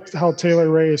I liked how Taylor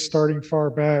Ray is starting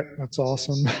far back. That's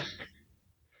awesome.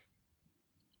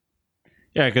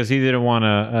 Yeah, because he didn't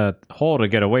want Hall to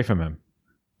get away from him.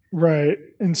 Right.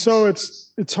 And so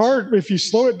it's hard if you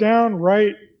slow it down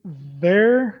right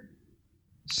there.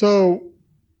 So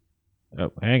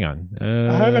hang on.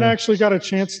 I haven't actually got a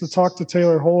chance to talk to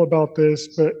Taylor Hall about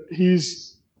this, but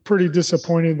he's pretty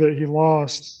disappointed that he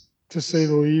lost, to say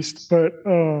the least. But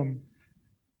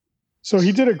so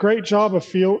he did a great job of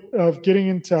getting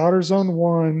into outer zone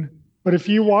 1. But if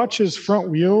you watch his front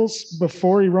wheels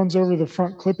before he runs over the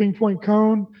front clipping point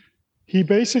cone, he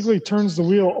basically turns the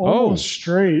wheel almost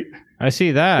straight. I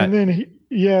see that. And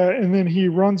then he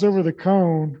runs over the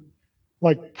cone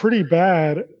like pretty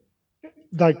bad.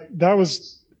 Like that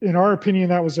was, in our opinion,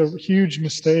 that was a huge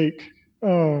mistake.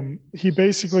 He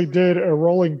basically did a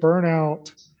rolling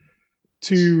burnout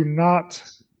to not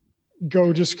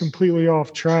go just completely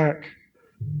off track.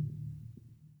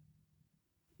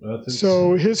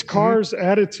 So his car's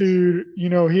attitude,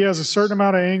 he has a certain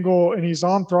amount of angle and he's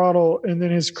on throttle, and then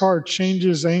his car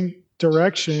changes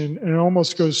direction and it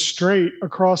almost goes straight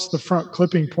across the front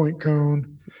clipping point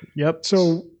cone. Yep.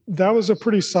 So that was a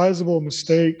pretty sizable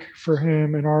mistake for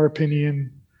him, in our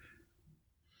opinion.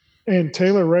 And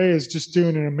Taylor Ray is just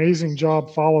doing an amazing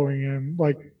job following him.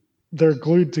 Like, they're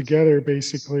glued together,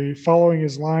 basically, following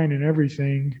his line and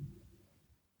everything.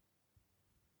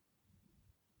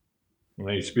 And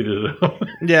then you speeded it up.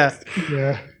 Yeah.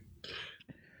 Yeah.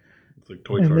 It's like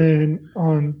toy And car. then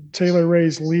on Taylor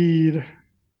Ray's lead,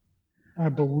 I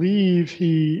believe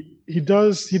he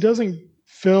doesn't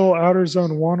fill outer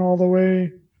zone 1 all the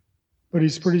way, but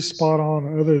he's pretty spot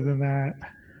on other than that.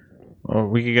 Well,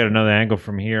 we could get another angle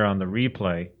from here on the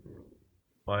replay.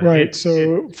 But Right.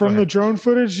 So from the drone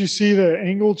footage, you see the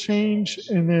angle change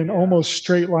and then almost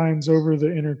straight lines over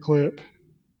the inner clip.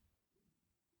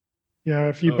 Yeah,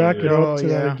 if you back it up to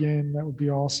that again, that would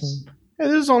be awesome. Yeah,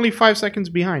 this is only 5 seconds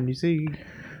behind. You see?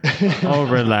 Oh,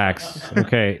 relax.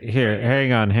 Okay, here,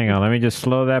 hang on. Let me just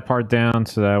slow that part down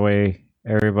so that way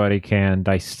everybody can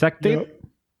dissect it. Yep.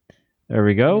 There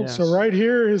we go. Yeah. So right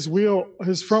here, his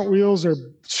front wheels are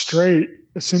straight,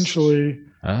 essentially.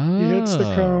 He hits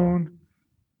the cone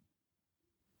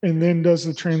and then does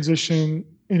the transition.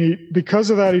 And because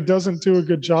of that, he doesn't do a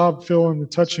good job filling the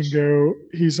touch and go.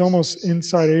 He's almost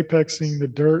inside apexing the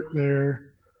dirt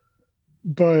there.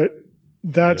 But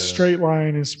that straight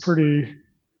line is pretty...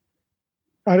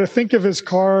 I think if his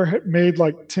car had made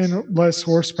like 10 less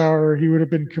horsepower, he would have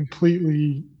been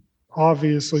completely,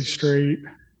 obviously straight.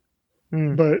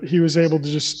 But he was able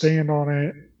to just stand on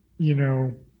it,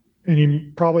 and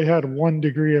he probably had 1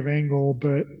 degree of angle,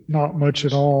 but not much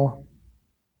at all.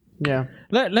 Yeah.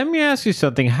 Let me ask you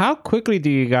something. How quickly do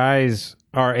you guys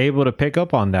are able to pick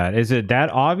up on that? Is it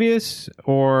that obvious,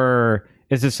 or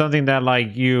is it something that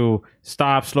like you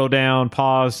stop, slow down,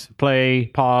 pause, play,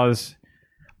 pause,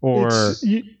 or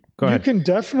you can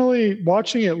definitely,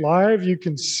 watching it live, you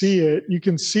can see it. You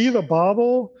can see the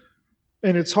bobble,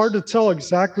 and it's hard to tell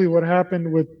exactly what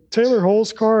happened with Taylor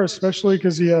Hull's car, especially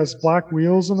because he has black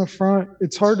wheels in the front.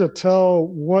 It's hard to tell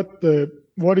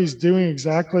what he's doing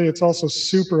exactly. It's also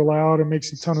super loud and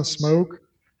makes a ton of smoke.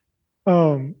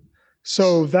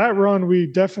 So that run, we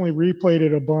definitely replayed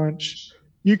it a bunch.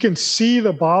 You can see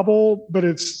the bobble, but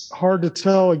it's hard to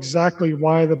tell exactly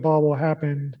why the bobble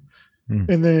happened.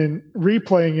 And then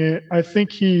replaying it, I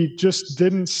think he just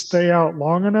didn't stay out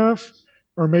long enough,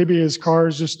 or maybe his car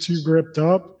is just too gripped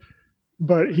up,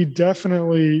 but he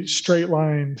definitely straight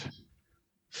lined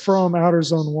from outer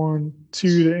zone 1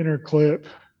 to the inner clip.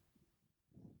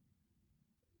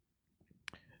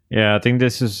 Yeah, I think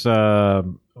this is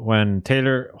when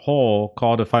Taylor Hull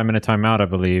called a 5-minute timeout, I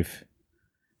believe.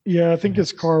 Yeah, I think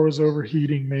his car was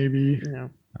overheating, maybe. Yeah.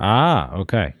 Ah,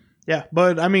 okay. Yeah,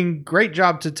 but I mean, great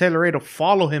job to Taylor Ray to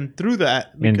follow him through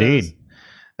that. Indeed.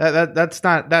 That's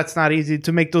not easy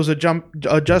to make those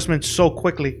adjustments so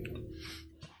quickly.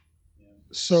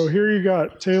 So here you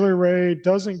got Taylor Ray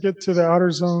doesn't get to the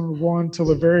outer zone 1 till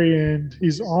the very end.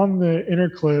 He's on the inner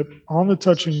clip, on the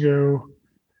touch and go.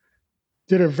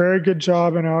 Did a very good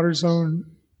job in outer zone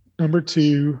number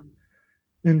 2.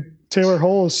 And Taylor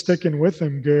Hull is sticking with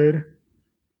him good.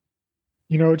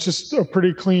 It's just a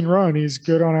pretty clean run. He's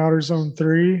good on outer zone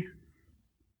 3.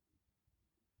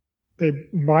 They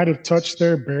might have touched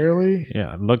there barely.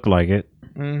 Yeah, it looked like it.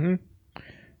 Mm-hmm.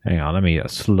 Hang on, let me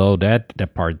slow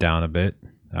that part down a bit.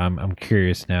 I'm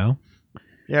curious now.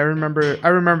 Yeah, I remember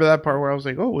that part where I was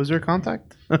like, "Oh, was there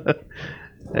contact?"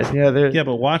 Yeah,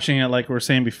 but watching it, like we were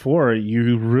saying before,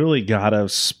 you really gotta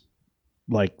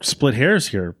split hairs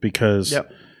here because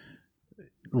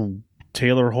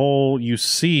Taylor Hull, you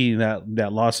see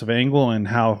that loss of angle and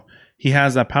how he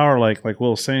has that power, like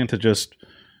Will was saying, to just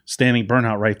standing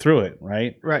burnout right through it,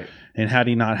 right? Right. And had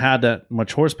he not had that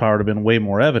much horsepower, it would have been way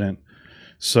more evident.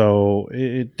 So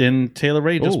then Taylor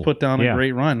Ray just put down a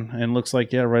great run, and looks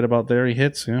like right about there he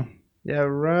hits. Yeah,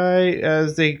 right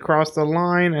as they cross the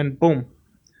line, and boom.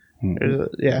 You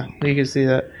can see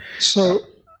that. So,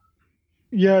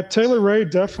 yeah, Taylor Ray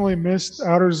definitely missed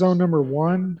outer zone number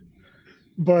 1,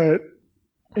 but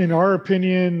in our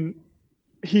opinion,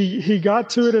 he got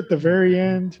to it at the very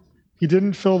end. He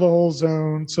didn't fill the whole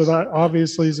zone, so that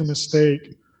obviously is a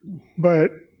mistake.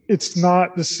 But it's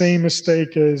not the same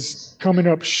mistake as coming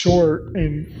up short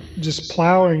and just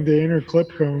plowing the inner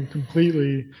clip cone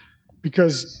completely,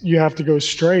 because you have to go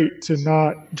straight to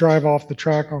not drive off the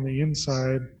track on the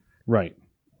inside. Right.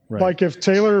 Like if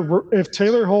Taylor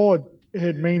Hull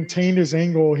had maintained his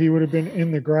angle, he would have been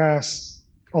in the grass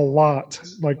a lot.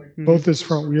 Like both his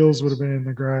front wheels would have been in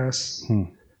the grass.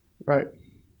 Right.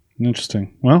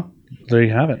 Interesting. Well, there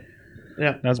you have it.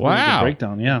 Yeah. That's a really good Wow.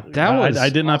 breakdown. Yeah, That was I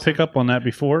did not pick up on that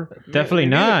before. Definitely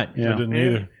not. Yeah. I didn't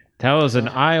either. That was an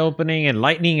eye-opening,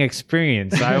 enlightening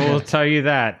experience. I will tell you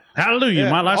that. Hallelujah,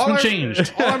 my life's been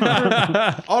changed.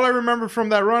 All I remember from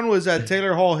that run was that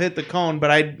Taylor Hall hit the cone,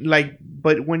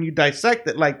 but when you dissect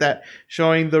it like that,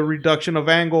 showing the reduction of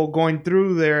angle going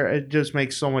through there, it just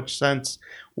makes so much sense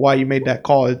why you made that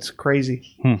call. It's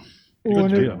crazy.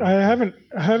 Well, I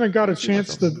haven't got a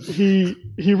chance to.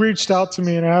 He reached out to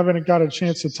me, and I haven't got a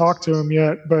chance to talk to him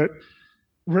yet. But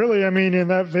really, I mean, in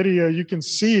that video, you can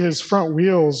see his front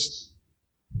wheels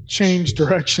change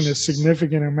direction a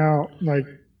significant amount. Like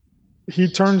he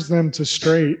turns them to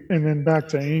straight and then back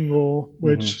to angle,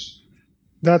 which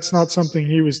that's not something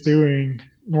he was doing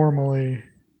normally.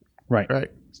 Right.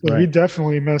 So he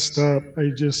definitely messed up.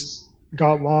 He just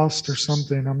got lost or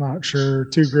something. I'm not sure.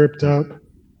 Too gripped up.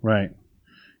 Right.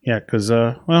 Yeah, because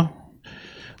well,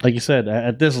 like you said,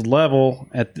 at this level,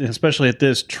 especially at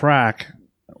this track,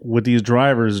 with these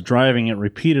drivers driving it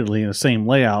repeatedly in the same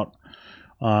layout,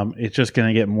 it's just going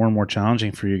to get more and more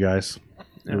challenging for you guys.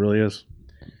 It really is.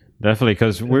 Definitely,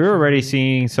 because we're already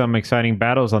seeing some exciting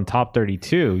battles on top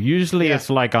 32. Usually it's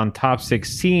like on top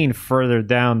 16 further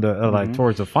down the like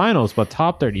towards the finals, but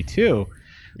top 32,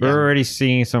 we're already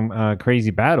seeing some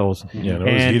crazy battles. Yeah, it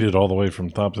was heated all the way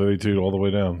from top 32 all the way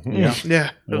down.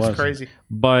 Yeah, it was crazy.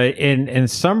 But in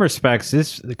some respects,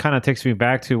 this kind of takes me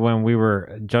back to when we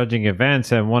were judging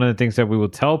events, and one of the things that we will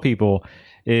tell people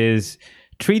is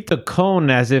treat the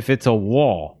cone as if it's a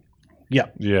wall.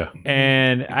 Yeah.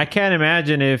 And I can't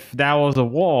imagine if that was a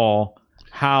wall,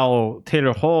 how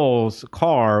Taylor Hall's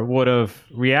car would have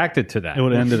reacted to that. It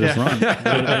would have ended his run. It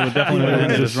would definitely have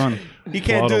ended his run. He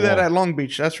can't do that at Long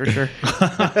Beach, that's for sure.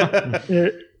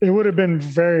 It would have been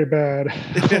very bad.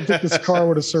 I don't think this car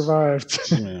would have survived.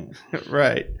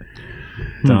 Right.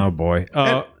 Oh boy.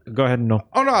 Go ahead and no.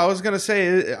 Oh no, I was gonna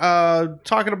say,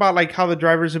 talking about like how the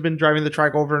drivers have been driving the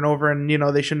track over and over, and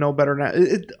they should know better now.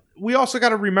 We also got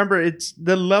to remember it's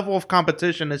the level of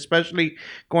competition, especially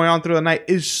going on through the night,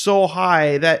 is so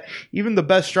high that even the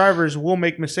best drivers will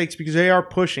make mistakes because they are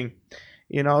pushing.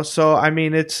 So I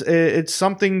mean, it's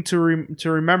something to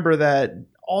remember that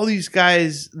all these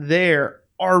guys there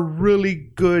are really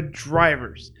good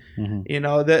drivers.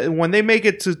 That when they make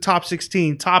it to top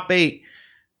 16, top 8,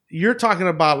 you're talking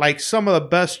about like some of the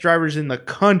best drivers in the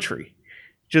country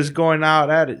just going out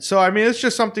at it. So, I mean, it's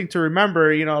just something to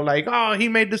remember, like, oh, he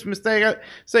made this mistake.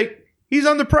 It's like, he's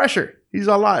under pressure. He's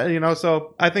a lot,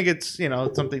 so I think it's,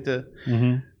 something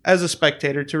to, as a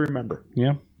spectator, to remember.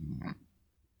 Yeah.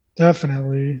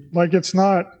 Definitely. Like, it's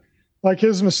not, like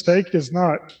his mistake is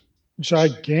not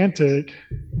gigantic,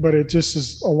 but it just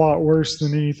is a lot worse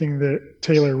than anything that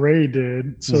Taylor Ray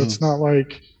did. So it's not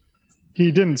like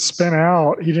he didn't spin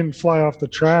out, he didn't fly off the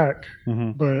track,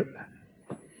 but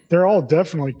they're all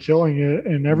definitely killing it.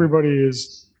 And everybody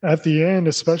is at the end,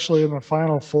 especially in the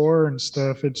final four and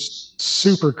stuff, it's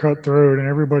super cutthroat and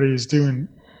everybody is doing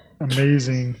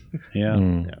amazing.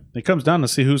 Yeah. It comes down to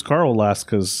see whose car will last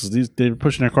because they're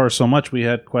pushing their cars so much. We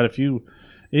had quite a few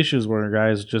issues where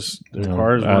guys just their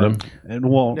cars were,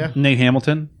 and Nate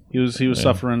Hamilton, he was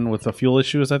suffering with the fuel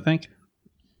issues, I think.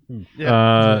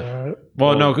 No,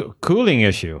 cooling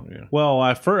issue. Well,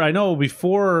 I know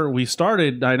before we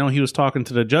started, I know he was talking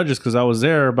to the judges because I was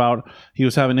there about he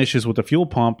was having issues with the fuel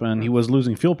pump and he was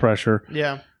losing fuel pressure.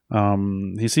 Yeah.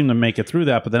 He seemed to make it through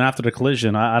that, but then after the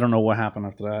collision, I don't know what happened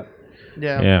after that.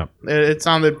 Yeah. It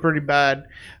sounded pretty bad.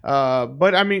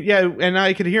 But I mean, and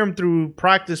I could hear him through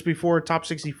practice before top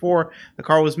 64. The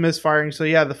car was misfiring. So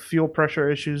the fuel pressure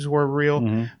issues were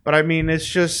real. But I mean, it's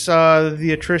just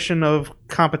the attrition of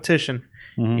competition.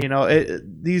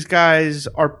 These guys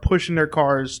are pushing their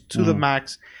cars to the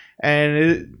max.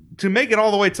 And to make it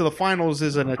all the way to the finals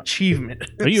is an achievement.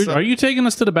 Are you taking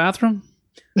us to the bathroom?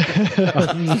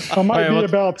 I might be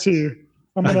about to.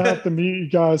 I'm going to have to mute you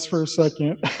guys for a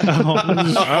second.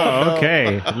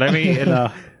 Okay. Let me...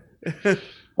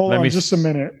 Hold on just a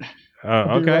minute.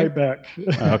 I'll be right back.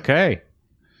 Okay.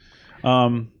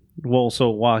 Well, so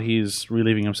while he's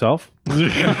relieving himself.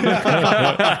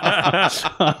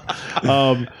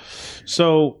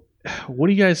 So what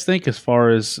do you guys think as far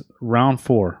as round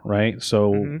 4, right?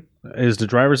 So is the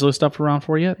driver's list up for round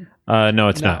 4 yet? No,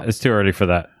 it's not. It's too early for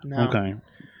that. No. Okay.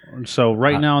 So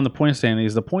right now in the point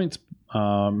standings, the points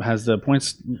has the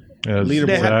points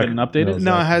leaderboard been updated?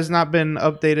 No, it has not been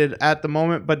updated at the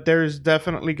moment, but there's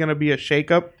definitely going to be a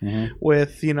shakeup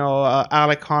with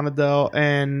Alec Honadell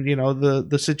and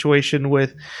the situation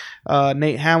with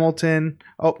Nate Hamilton.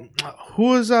 Oh, who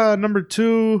was number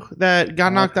 2 that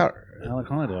got knocked out? Alec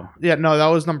Honadell. Yeah, no, that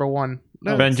was number 1.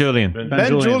 Ben Julian. Ben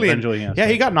Julian. yes. Yeah,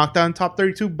 he got knocked out in top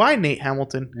 32 by Nate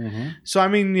Hamilton. Mm-hmm. So, I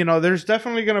mean, there's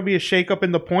definitely going to be a shakeup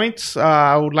in the points.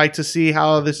 I would like to see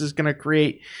how this is going to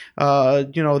create,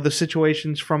 the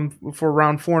situations for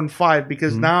round 4 and 5.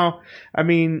 Because now, I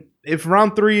mean, if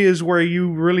round 3 is where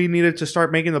you really needed to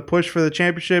start making the push for the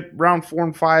championship, round 4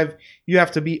 and 5, you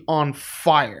have to be on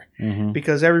fire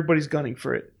because everybody's gunning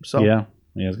for it. So yeah,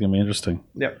 it's going to be interesting.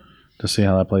 Yep. To see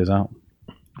how that plays out.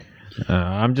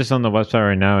 I'm just on the website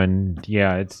right now, and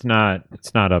yeah, it's not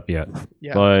up yet.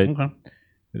 Yeah. But Okay.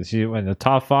 see, in the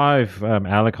top 5,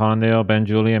 Alec Hondale, Ben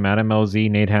Julian, Adam LZ,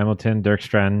 Nate Hamilton, Dirk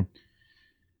Stratton.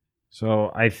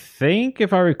 So I think,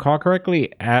 if I recall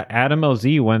correctly, Adam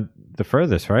LZ went the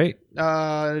furthest, right?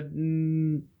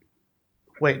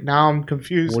 Wait, now I'm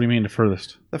confused. What do you mean the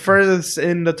furthest? The furthest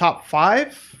in the top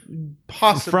 5?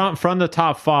 Possibly. From the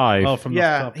top 5. Oh, from the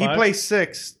Yeah, top he 5? placed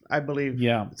 6th, I believe.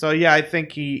 Yeah. So, yeah, I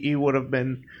think he would have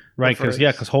been Right, the because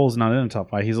furthest. Hull's not in the top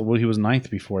 5. He was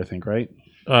 9th before, I think, right?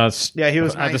 Yeah, he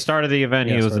was at the ninth. start of the event.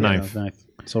 He was the 9th.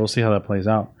 So we'll see how that plays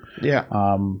out. Yeah.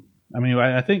 I mean,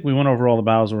 I think we went over all the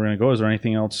battles we're going to go. Is there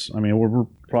anything else? I mean, we're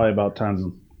probably about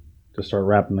time to start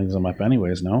wrapping things up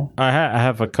anyways, no? I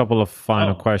have a couple of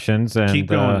final questions. And Keep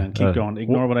going. Keep going.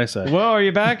 Ignore what I said. Well, are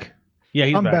you back? Yeah,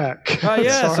 he's I'm back. back. Oh,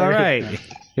 yes. Sorry. All right.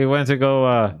 He went to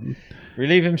go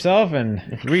relieve himself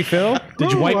and refill.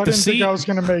 Did you Ooh, wipe I the didn't think seat? I was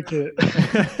going to make it.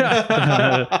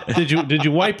 Did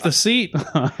you wipe the seat?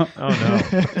 Oh,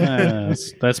 no.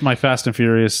 That's my Fast and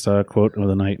Furious quote of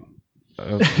the night.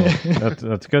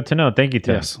 That's good to know. Thank you,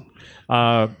 Tim. Yes.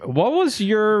 What was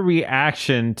your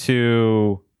reaction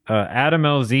to Adam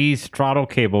LZ's throttle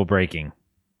cable breaking?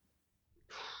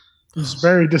 It was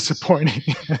very disappointing.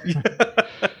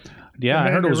 Yeah,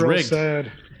 I heard it was real rigged.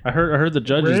 Sad. I heard the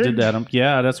judges did Rigged? that.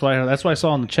 Yeah, that's why I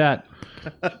saw in the chat.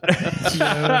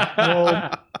 Yeah,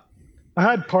 well, I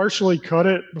had partially cut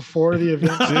it before the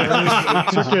event. It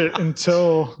took it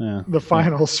until Yeah. the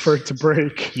finals for it to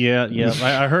break. Yeah.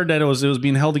 I heard that it was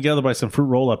being held together by some fruit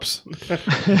roll-ups.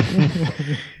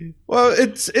 Well,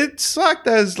 it sucked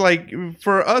as like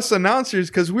for us announcers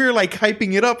because we were like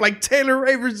hyping it up like Taylor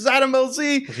Ray versus Adam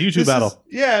LZ. It's a YouTube battle.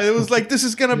 It was like this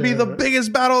is gonna be the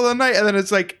biggest battle of the night, and then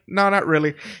it's like no, not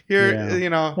really. Here,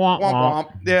 Yeah. womp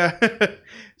womp. Yeah.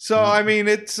 So I mean,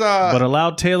 it's But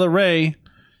allowed Taylor Ray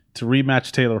to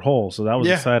rematch Taylor Hull, so that was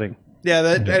exciting. yeah,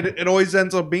 it always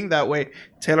ends up being that way.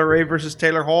 Taylor Ray versus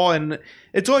Taylor Hall, and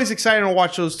it's always exciting to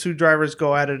watch those two drivers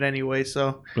go at it anyway.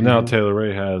 So But now Taylor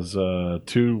Ray has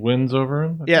 2 wins over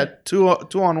him. yeah, two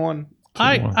on one.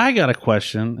 I got a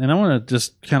question, and I want to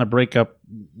just kind of break up,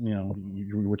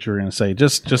 what you're going to say,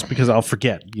 just because I'll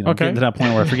forget. Getting to that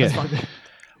point where I forget.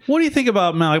 What do you think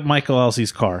about Michael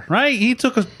Elsie's car? Right, he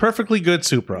took a perfectly good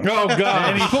Supra. Oh God!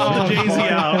 And he pulled the JZ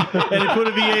out and he put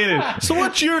a V8 in. So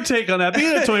what's your take on that?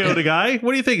 Being a Toyota guy,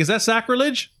 what do you think? Is that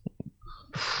sacrilege?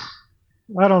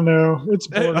 I don't know. It's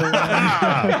borderline.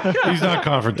 He's not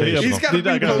confrontational. He's got to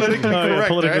be politically correct.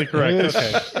 Politically right? correct.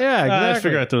 Okay. Yeah, I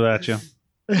figured I'd throw that at you.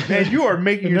 Man, you are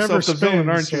making It never yourself the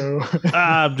villain, spins, aren't you? so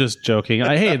I'm just joking.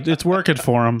 Hey, it's working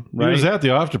for him, He right? was at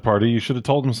the after party. You should have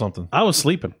told him something. I was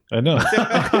sleeping. I know.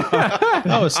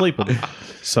 I was sleeping.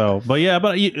 So, but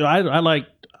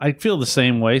I feel the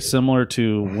same way, similar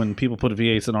to when people put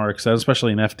V8s in RX-7,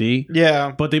 especially in FD.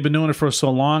 Yeah. But they've been doing it for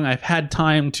so long. I've had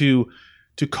time to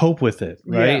cope with it.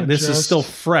 Right. Yeah, this is still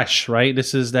fresh. Right.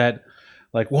 This is that.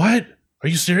 Like, what? Are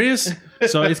you serious?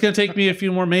 So it's going to take me a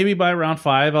few more. Maybe by round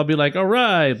 5, I'll be like, all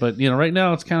right. But right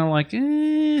now it's kind of like,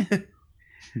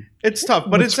 It's tough,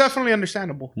 but it's definitely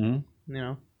understandable. Mhm.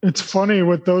 it's funny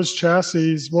with those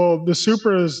chassis. Well, the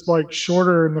Supra is like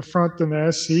shorter in the front than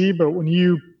the SC, but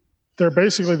they're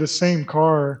basically the same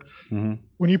car. Mhm.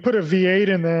 When you put a V8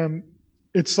 in them,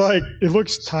 it's like it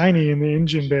looks tiny in the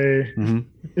engine bay. Mhm.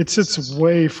 It sits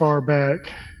way far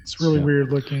back. It's really Yeah.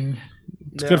 weird looking.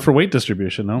 It's good for weight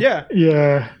distribution, no? Yeah,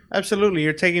 Yeah, absolutely.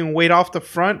 You're taking weight off the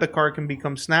front. The car can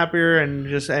become snappier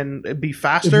and be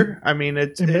faster. I mean,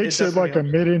 it makes it like a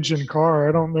mid-engine car.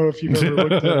 I don't know if you've ever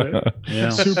looked at it. Yeah.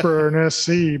 Supra or an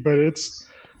SC, but it's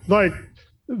like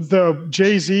the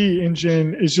JZ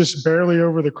engine is just barely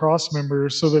over the cross member,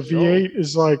 so the V8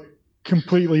 is like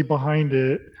completely behind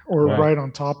it or right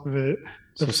on top of it.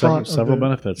 The So front several of the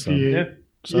benefits. Then. V8.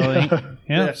 So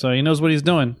Yeah. so he knows what he's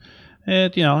doing.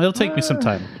 It'll take me some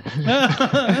time.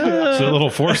 So the little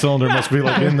 4-cylinder must be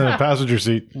like in the passenger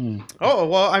seat. Oh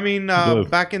well, I mean, Blue.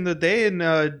 back in the day in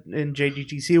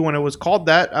JGTC when it was called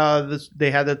that, they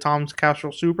had the Tom's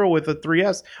Castro Supra with a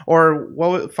 3S or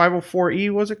what 504E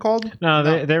was it called? No,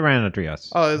 they ran a 3S.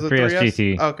 Oh, is it 3S 3S?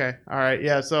 GT. Okay, all right,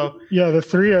 yeah. So Yeah, the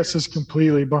 3S is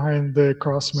completely behind the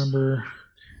cross member.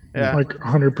 Yeah. like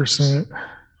 100%.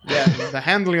 Yeah, the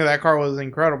handling of that car was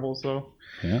incredible. So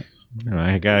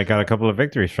I got a couple of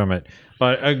victories from it.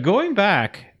 But going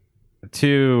back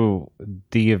to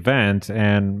the event,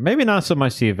 and maybe not so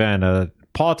much the event,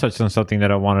 Paul touched on something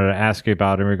that I wanted to ask you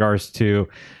about in regards to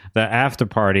the after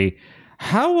party.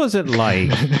 How was it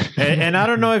like? And I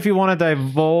don't know if you want to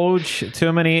divulge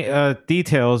too many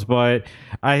details, but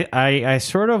I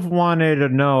sort of wanted to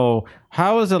know,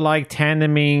 how was it like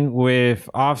tandeming with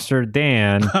Officer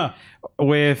Dan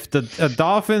with the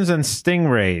Dolphins and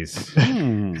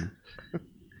Stingrays?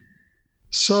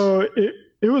 So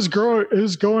it was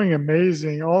going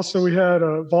amazing. Also, we had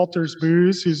Walters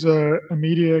Booz, who's a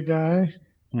media guy.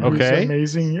 Who's Okay. an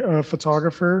amazing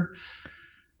photographer.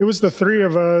 It was the three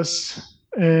of us,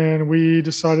 and we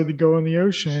decided to go in the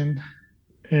ocean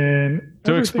and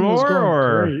To everything was explore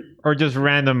going great. or just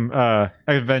random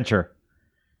adventure?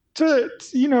 To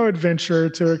adventure,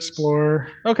 to explore.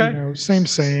 Okay.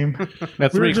 Same.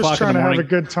 At We 3 were just o'clock in trying the to have a morning.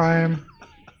 good time.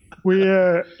 We,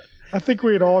 I think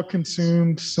we had all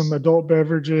consumed some adult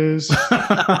beverages,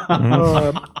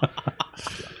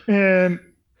 and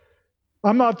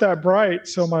I'm not that bright.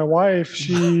 So my wife,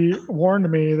 she warned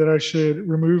me that I should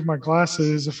remove my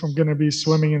glasses if I'm going to be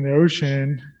swimming in the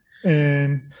ocean,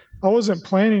 and I wasn't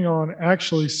planning on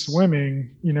actually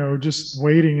swimming. Just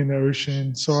wading in the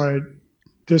ocean. So I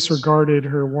disregarded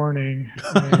her warning,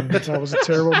 and that was a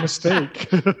terrible mistake.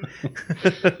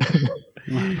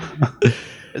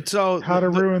 So How to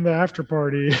ruin the after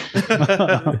party.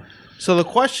 So the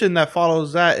question that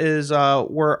follows that is,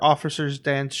 were Officers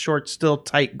Dan's shorts still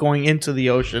tight going into the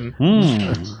ocean?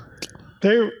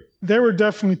 They were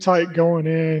definitely tight going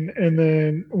in, and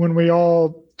then when we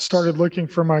all started looking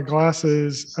for my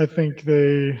glasses, I think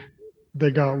they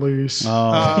got loose.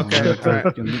 Okay.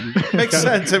 Makes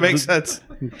sense. It makes sense.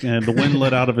 And the wind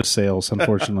let out of his sails,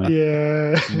 unfortunately.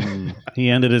 Yeah, He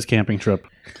ended his camping trip.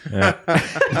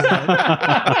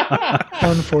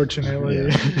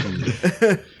 unfortunately.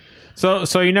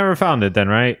 So you never found it then,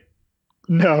 right?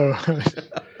 No.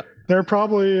 They're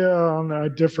probably on a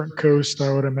different coast,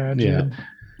 I would imagine.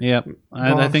 Yep. I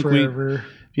Gone think forever.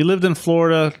 if you lived in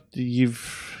Florida,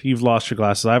 you've lost your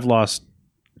glasses. I've lost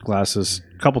glasses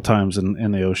a couple times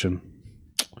in the ocean.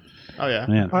 Oh yeah.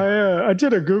 Man. I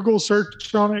did a Google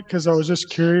search on it because I was just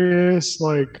curious,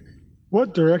 like,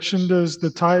 what direction does the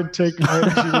tide take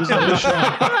items you lose in the ocean?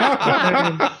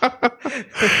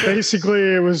 And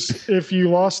basically, it was if you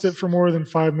lost it for more than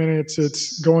 5 minutes,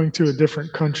 it's going to a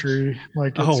different country.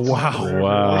 Like, it's Oh, wow. gone forever.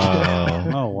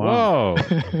 Wow. Oh, wow.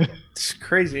 Whoa. It's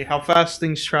crazy how fast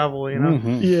things travel.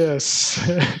 Mhm. Yes.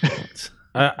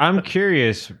 I'm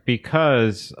curious,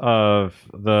 because of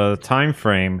the time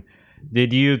frame,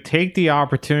 did you take the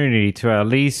opportunity to at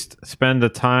least spend the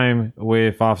time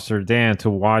with Officer Dan to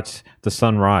watch the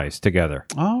sunrise together?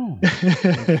 Oh.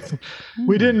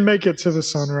 We didn't make it to the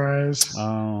sunrise.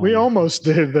 Oh. We almost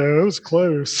did, though. It was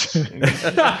close.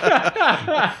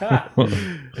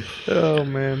 Oh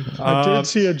man. I did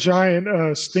see a giant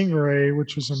stingray,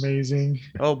 which was amazing.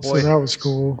 Oh So boy. that was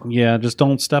cool. Yeah, just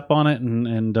don't step on it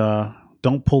and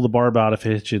don't pull the barb out if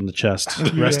it hits you in the chest.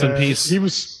 Rest in Yeah, peace.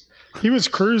 He was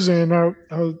cruising. I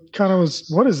kind of was,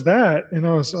 what is that? And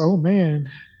I was, oh man,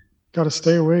 got to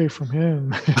stay away from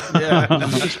him. Yeah.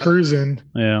 Just cruising.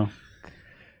 Yeah.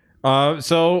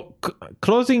 So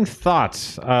closing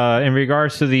thoughts in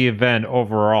regards to the event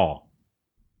overall.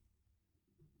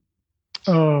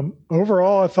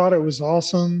 Overall, I thought it was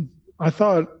awesome. I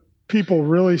thought people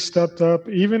really stepped up.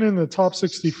 Even in the top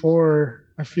 64,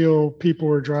 I feel people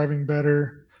were driving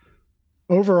better.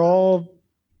 Overall,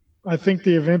 I think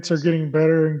the events are getting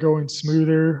better and going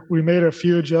smoother. We made a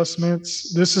few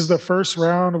adjustments. This is the first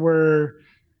round where,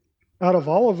 out of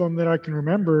all of them that I can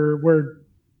remember, where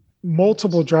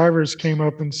multiple drivers came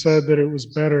up and said that it was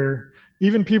better.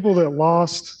 Even people that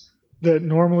lost that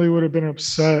normally would have been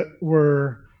upset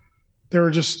they were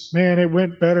just, man, it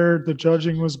went better. The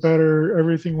judging was better.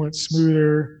 Everything went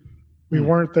smoother. We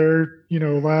weren't there,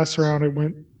 last round. It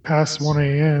went past 1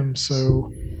 a.m.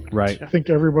 So Right. I think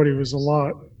everybody was a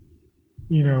lot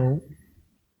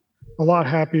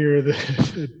happier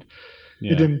that it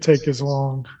didn't take as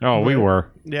long. Oh, we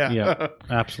were. Yeah. Yeah.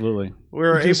 Absolutely. We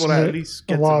were It just able to at went least a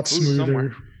get lot some food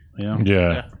smoother.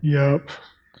 somewhere. Yeah.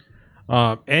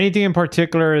 Yep. Anything in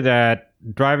particular that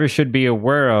drivers should be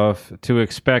aware of to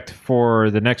expect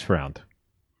for the next round?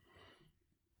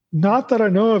 Not that I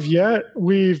know of yet.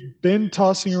 We've been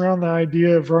tossing around the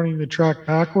idea of running the track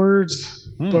backwards,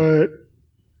 but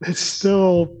it's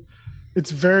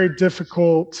very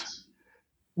difficult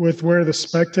with where the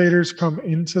spectators come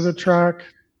into the track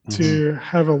to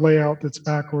have a layout that's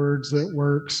backwards that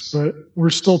works, but we're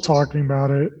still talking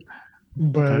about it.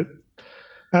 But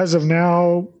as of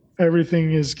now,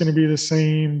 everything is going to be the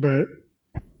same, but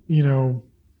you know,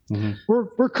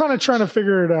 we're kind of trying to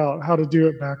figure it out how to do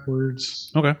it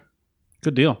backwards. Okay.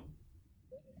 Good deal.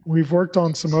 We've worked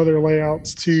on some other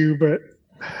layouts too, but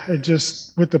it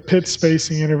just with the pit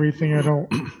spacing and everything,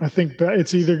 I think that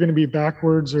it's either going to be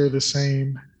backwards or the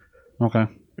same. Okay.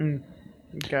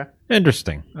 Okay.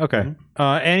 Interesting. Okay.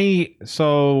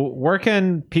 So where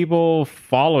can people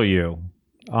follow you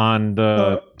on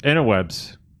the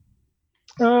interwebs?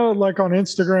 Like on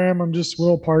Instagram, I'm just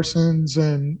Will Parsons,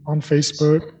 and on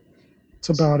Facebook, that's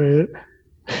about it.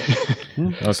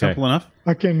 Okay. Simple enough.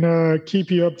 I can keep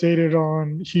you updated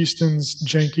on Houston's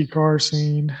janky car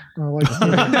scene. I like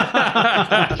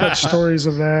to catch stories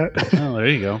of that. Oh, there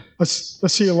you go. I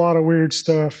see a lot of weird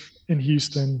stuff in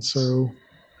Houston, so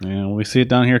Yeah, we see it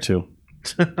down here too.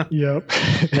 yep.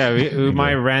 Yeah, we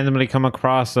might randomly come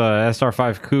across a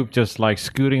SR5 coupe just like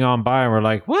scooting on by, and we're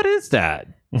like, "What is that?"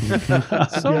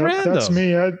 So Yep, random. that's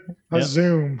me. I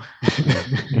Zoom.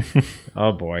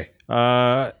 Oh boy.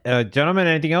 Gentlemen,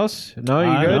 anything else? No,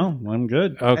 you good? No, I'm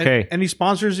good. Okay. Any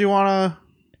sponsors you want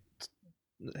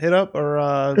to hit up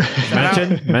or shout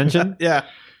out? Mention? Yeah.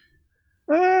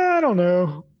 I don't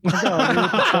know. I got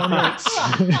weird performance.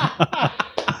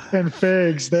 And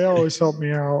Figs, they always help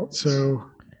me out, so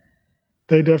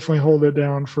they definitely hold it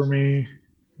down for me.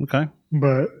 Okay.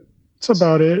 But that's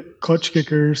about it. Klutch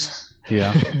Kickers.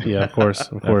 Yeah. Yeah. Of course.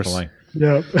 Of course.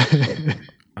 Definitely. Yep.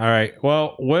 All right.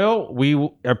 Well, Will, we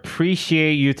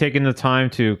appreciate you taking the time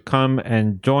to come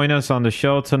and join us on the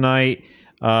show tonight.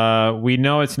 We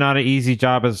know it's not an easy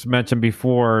job, as mentioned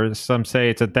before. Some say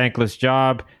it's a thankless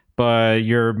job, but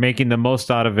you're making the most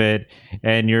out of it,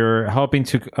 and you're helping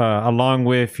to, along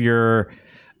with your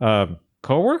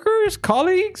coworkers,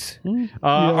 colleagues,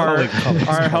 are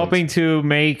helping to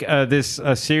make this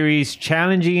series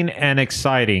challenging and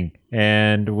exciting.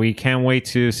 And we can't wait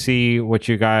to see what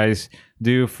you guys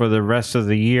do for the rest of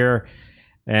the year.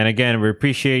 And again, we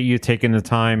appreciate you taking the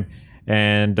time.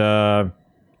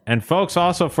 And folks,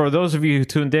 also for those of you who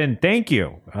tuned in, thank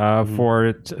you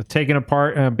for taking a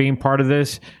part, being part of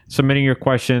this, submitting your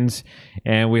questions,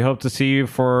 and we hope to see you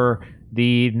for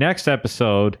the next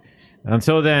episode.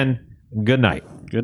 Until then, good night.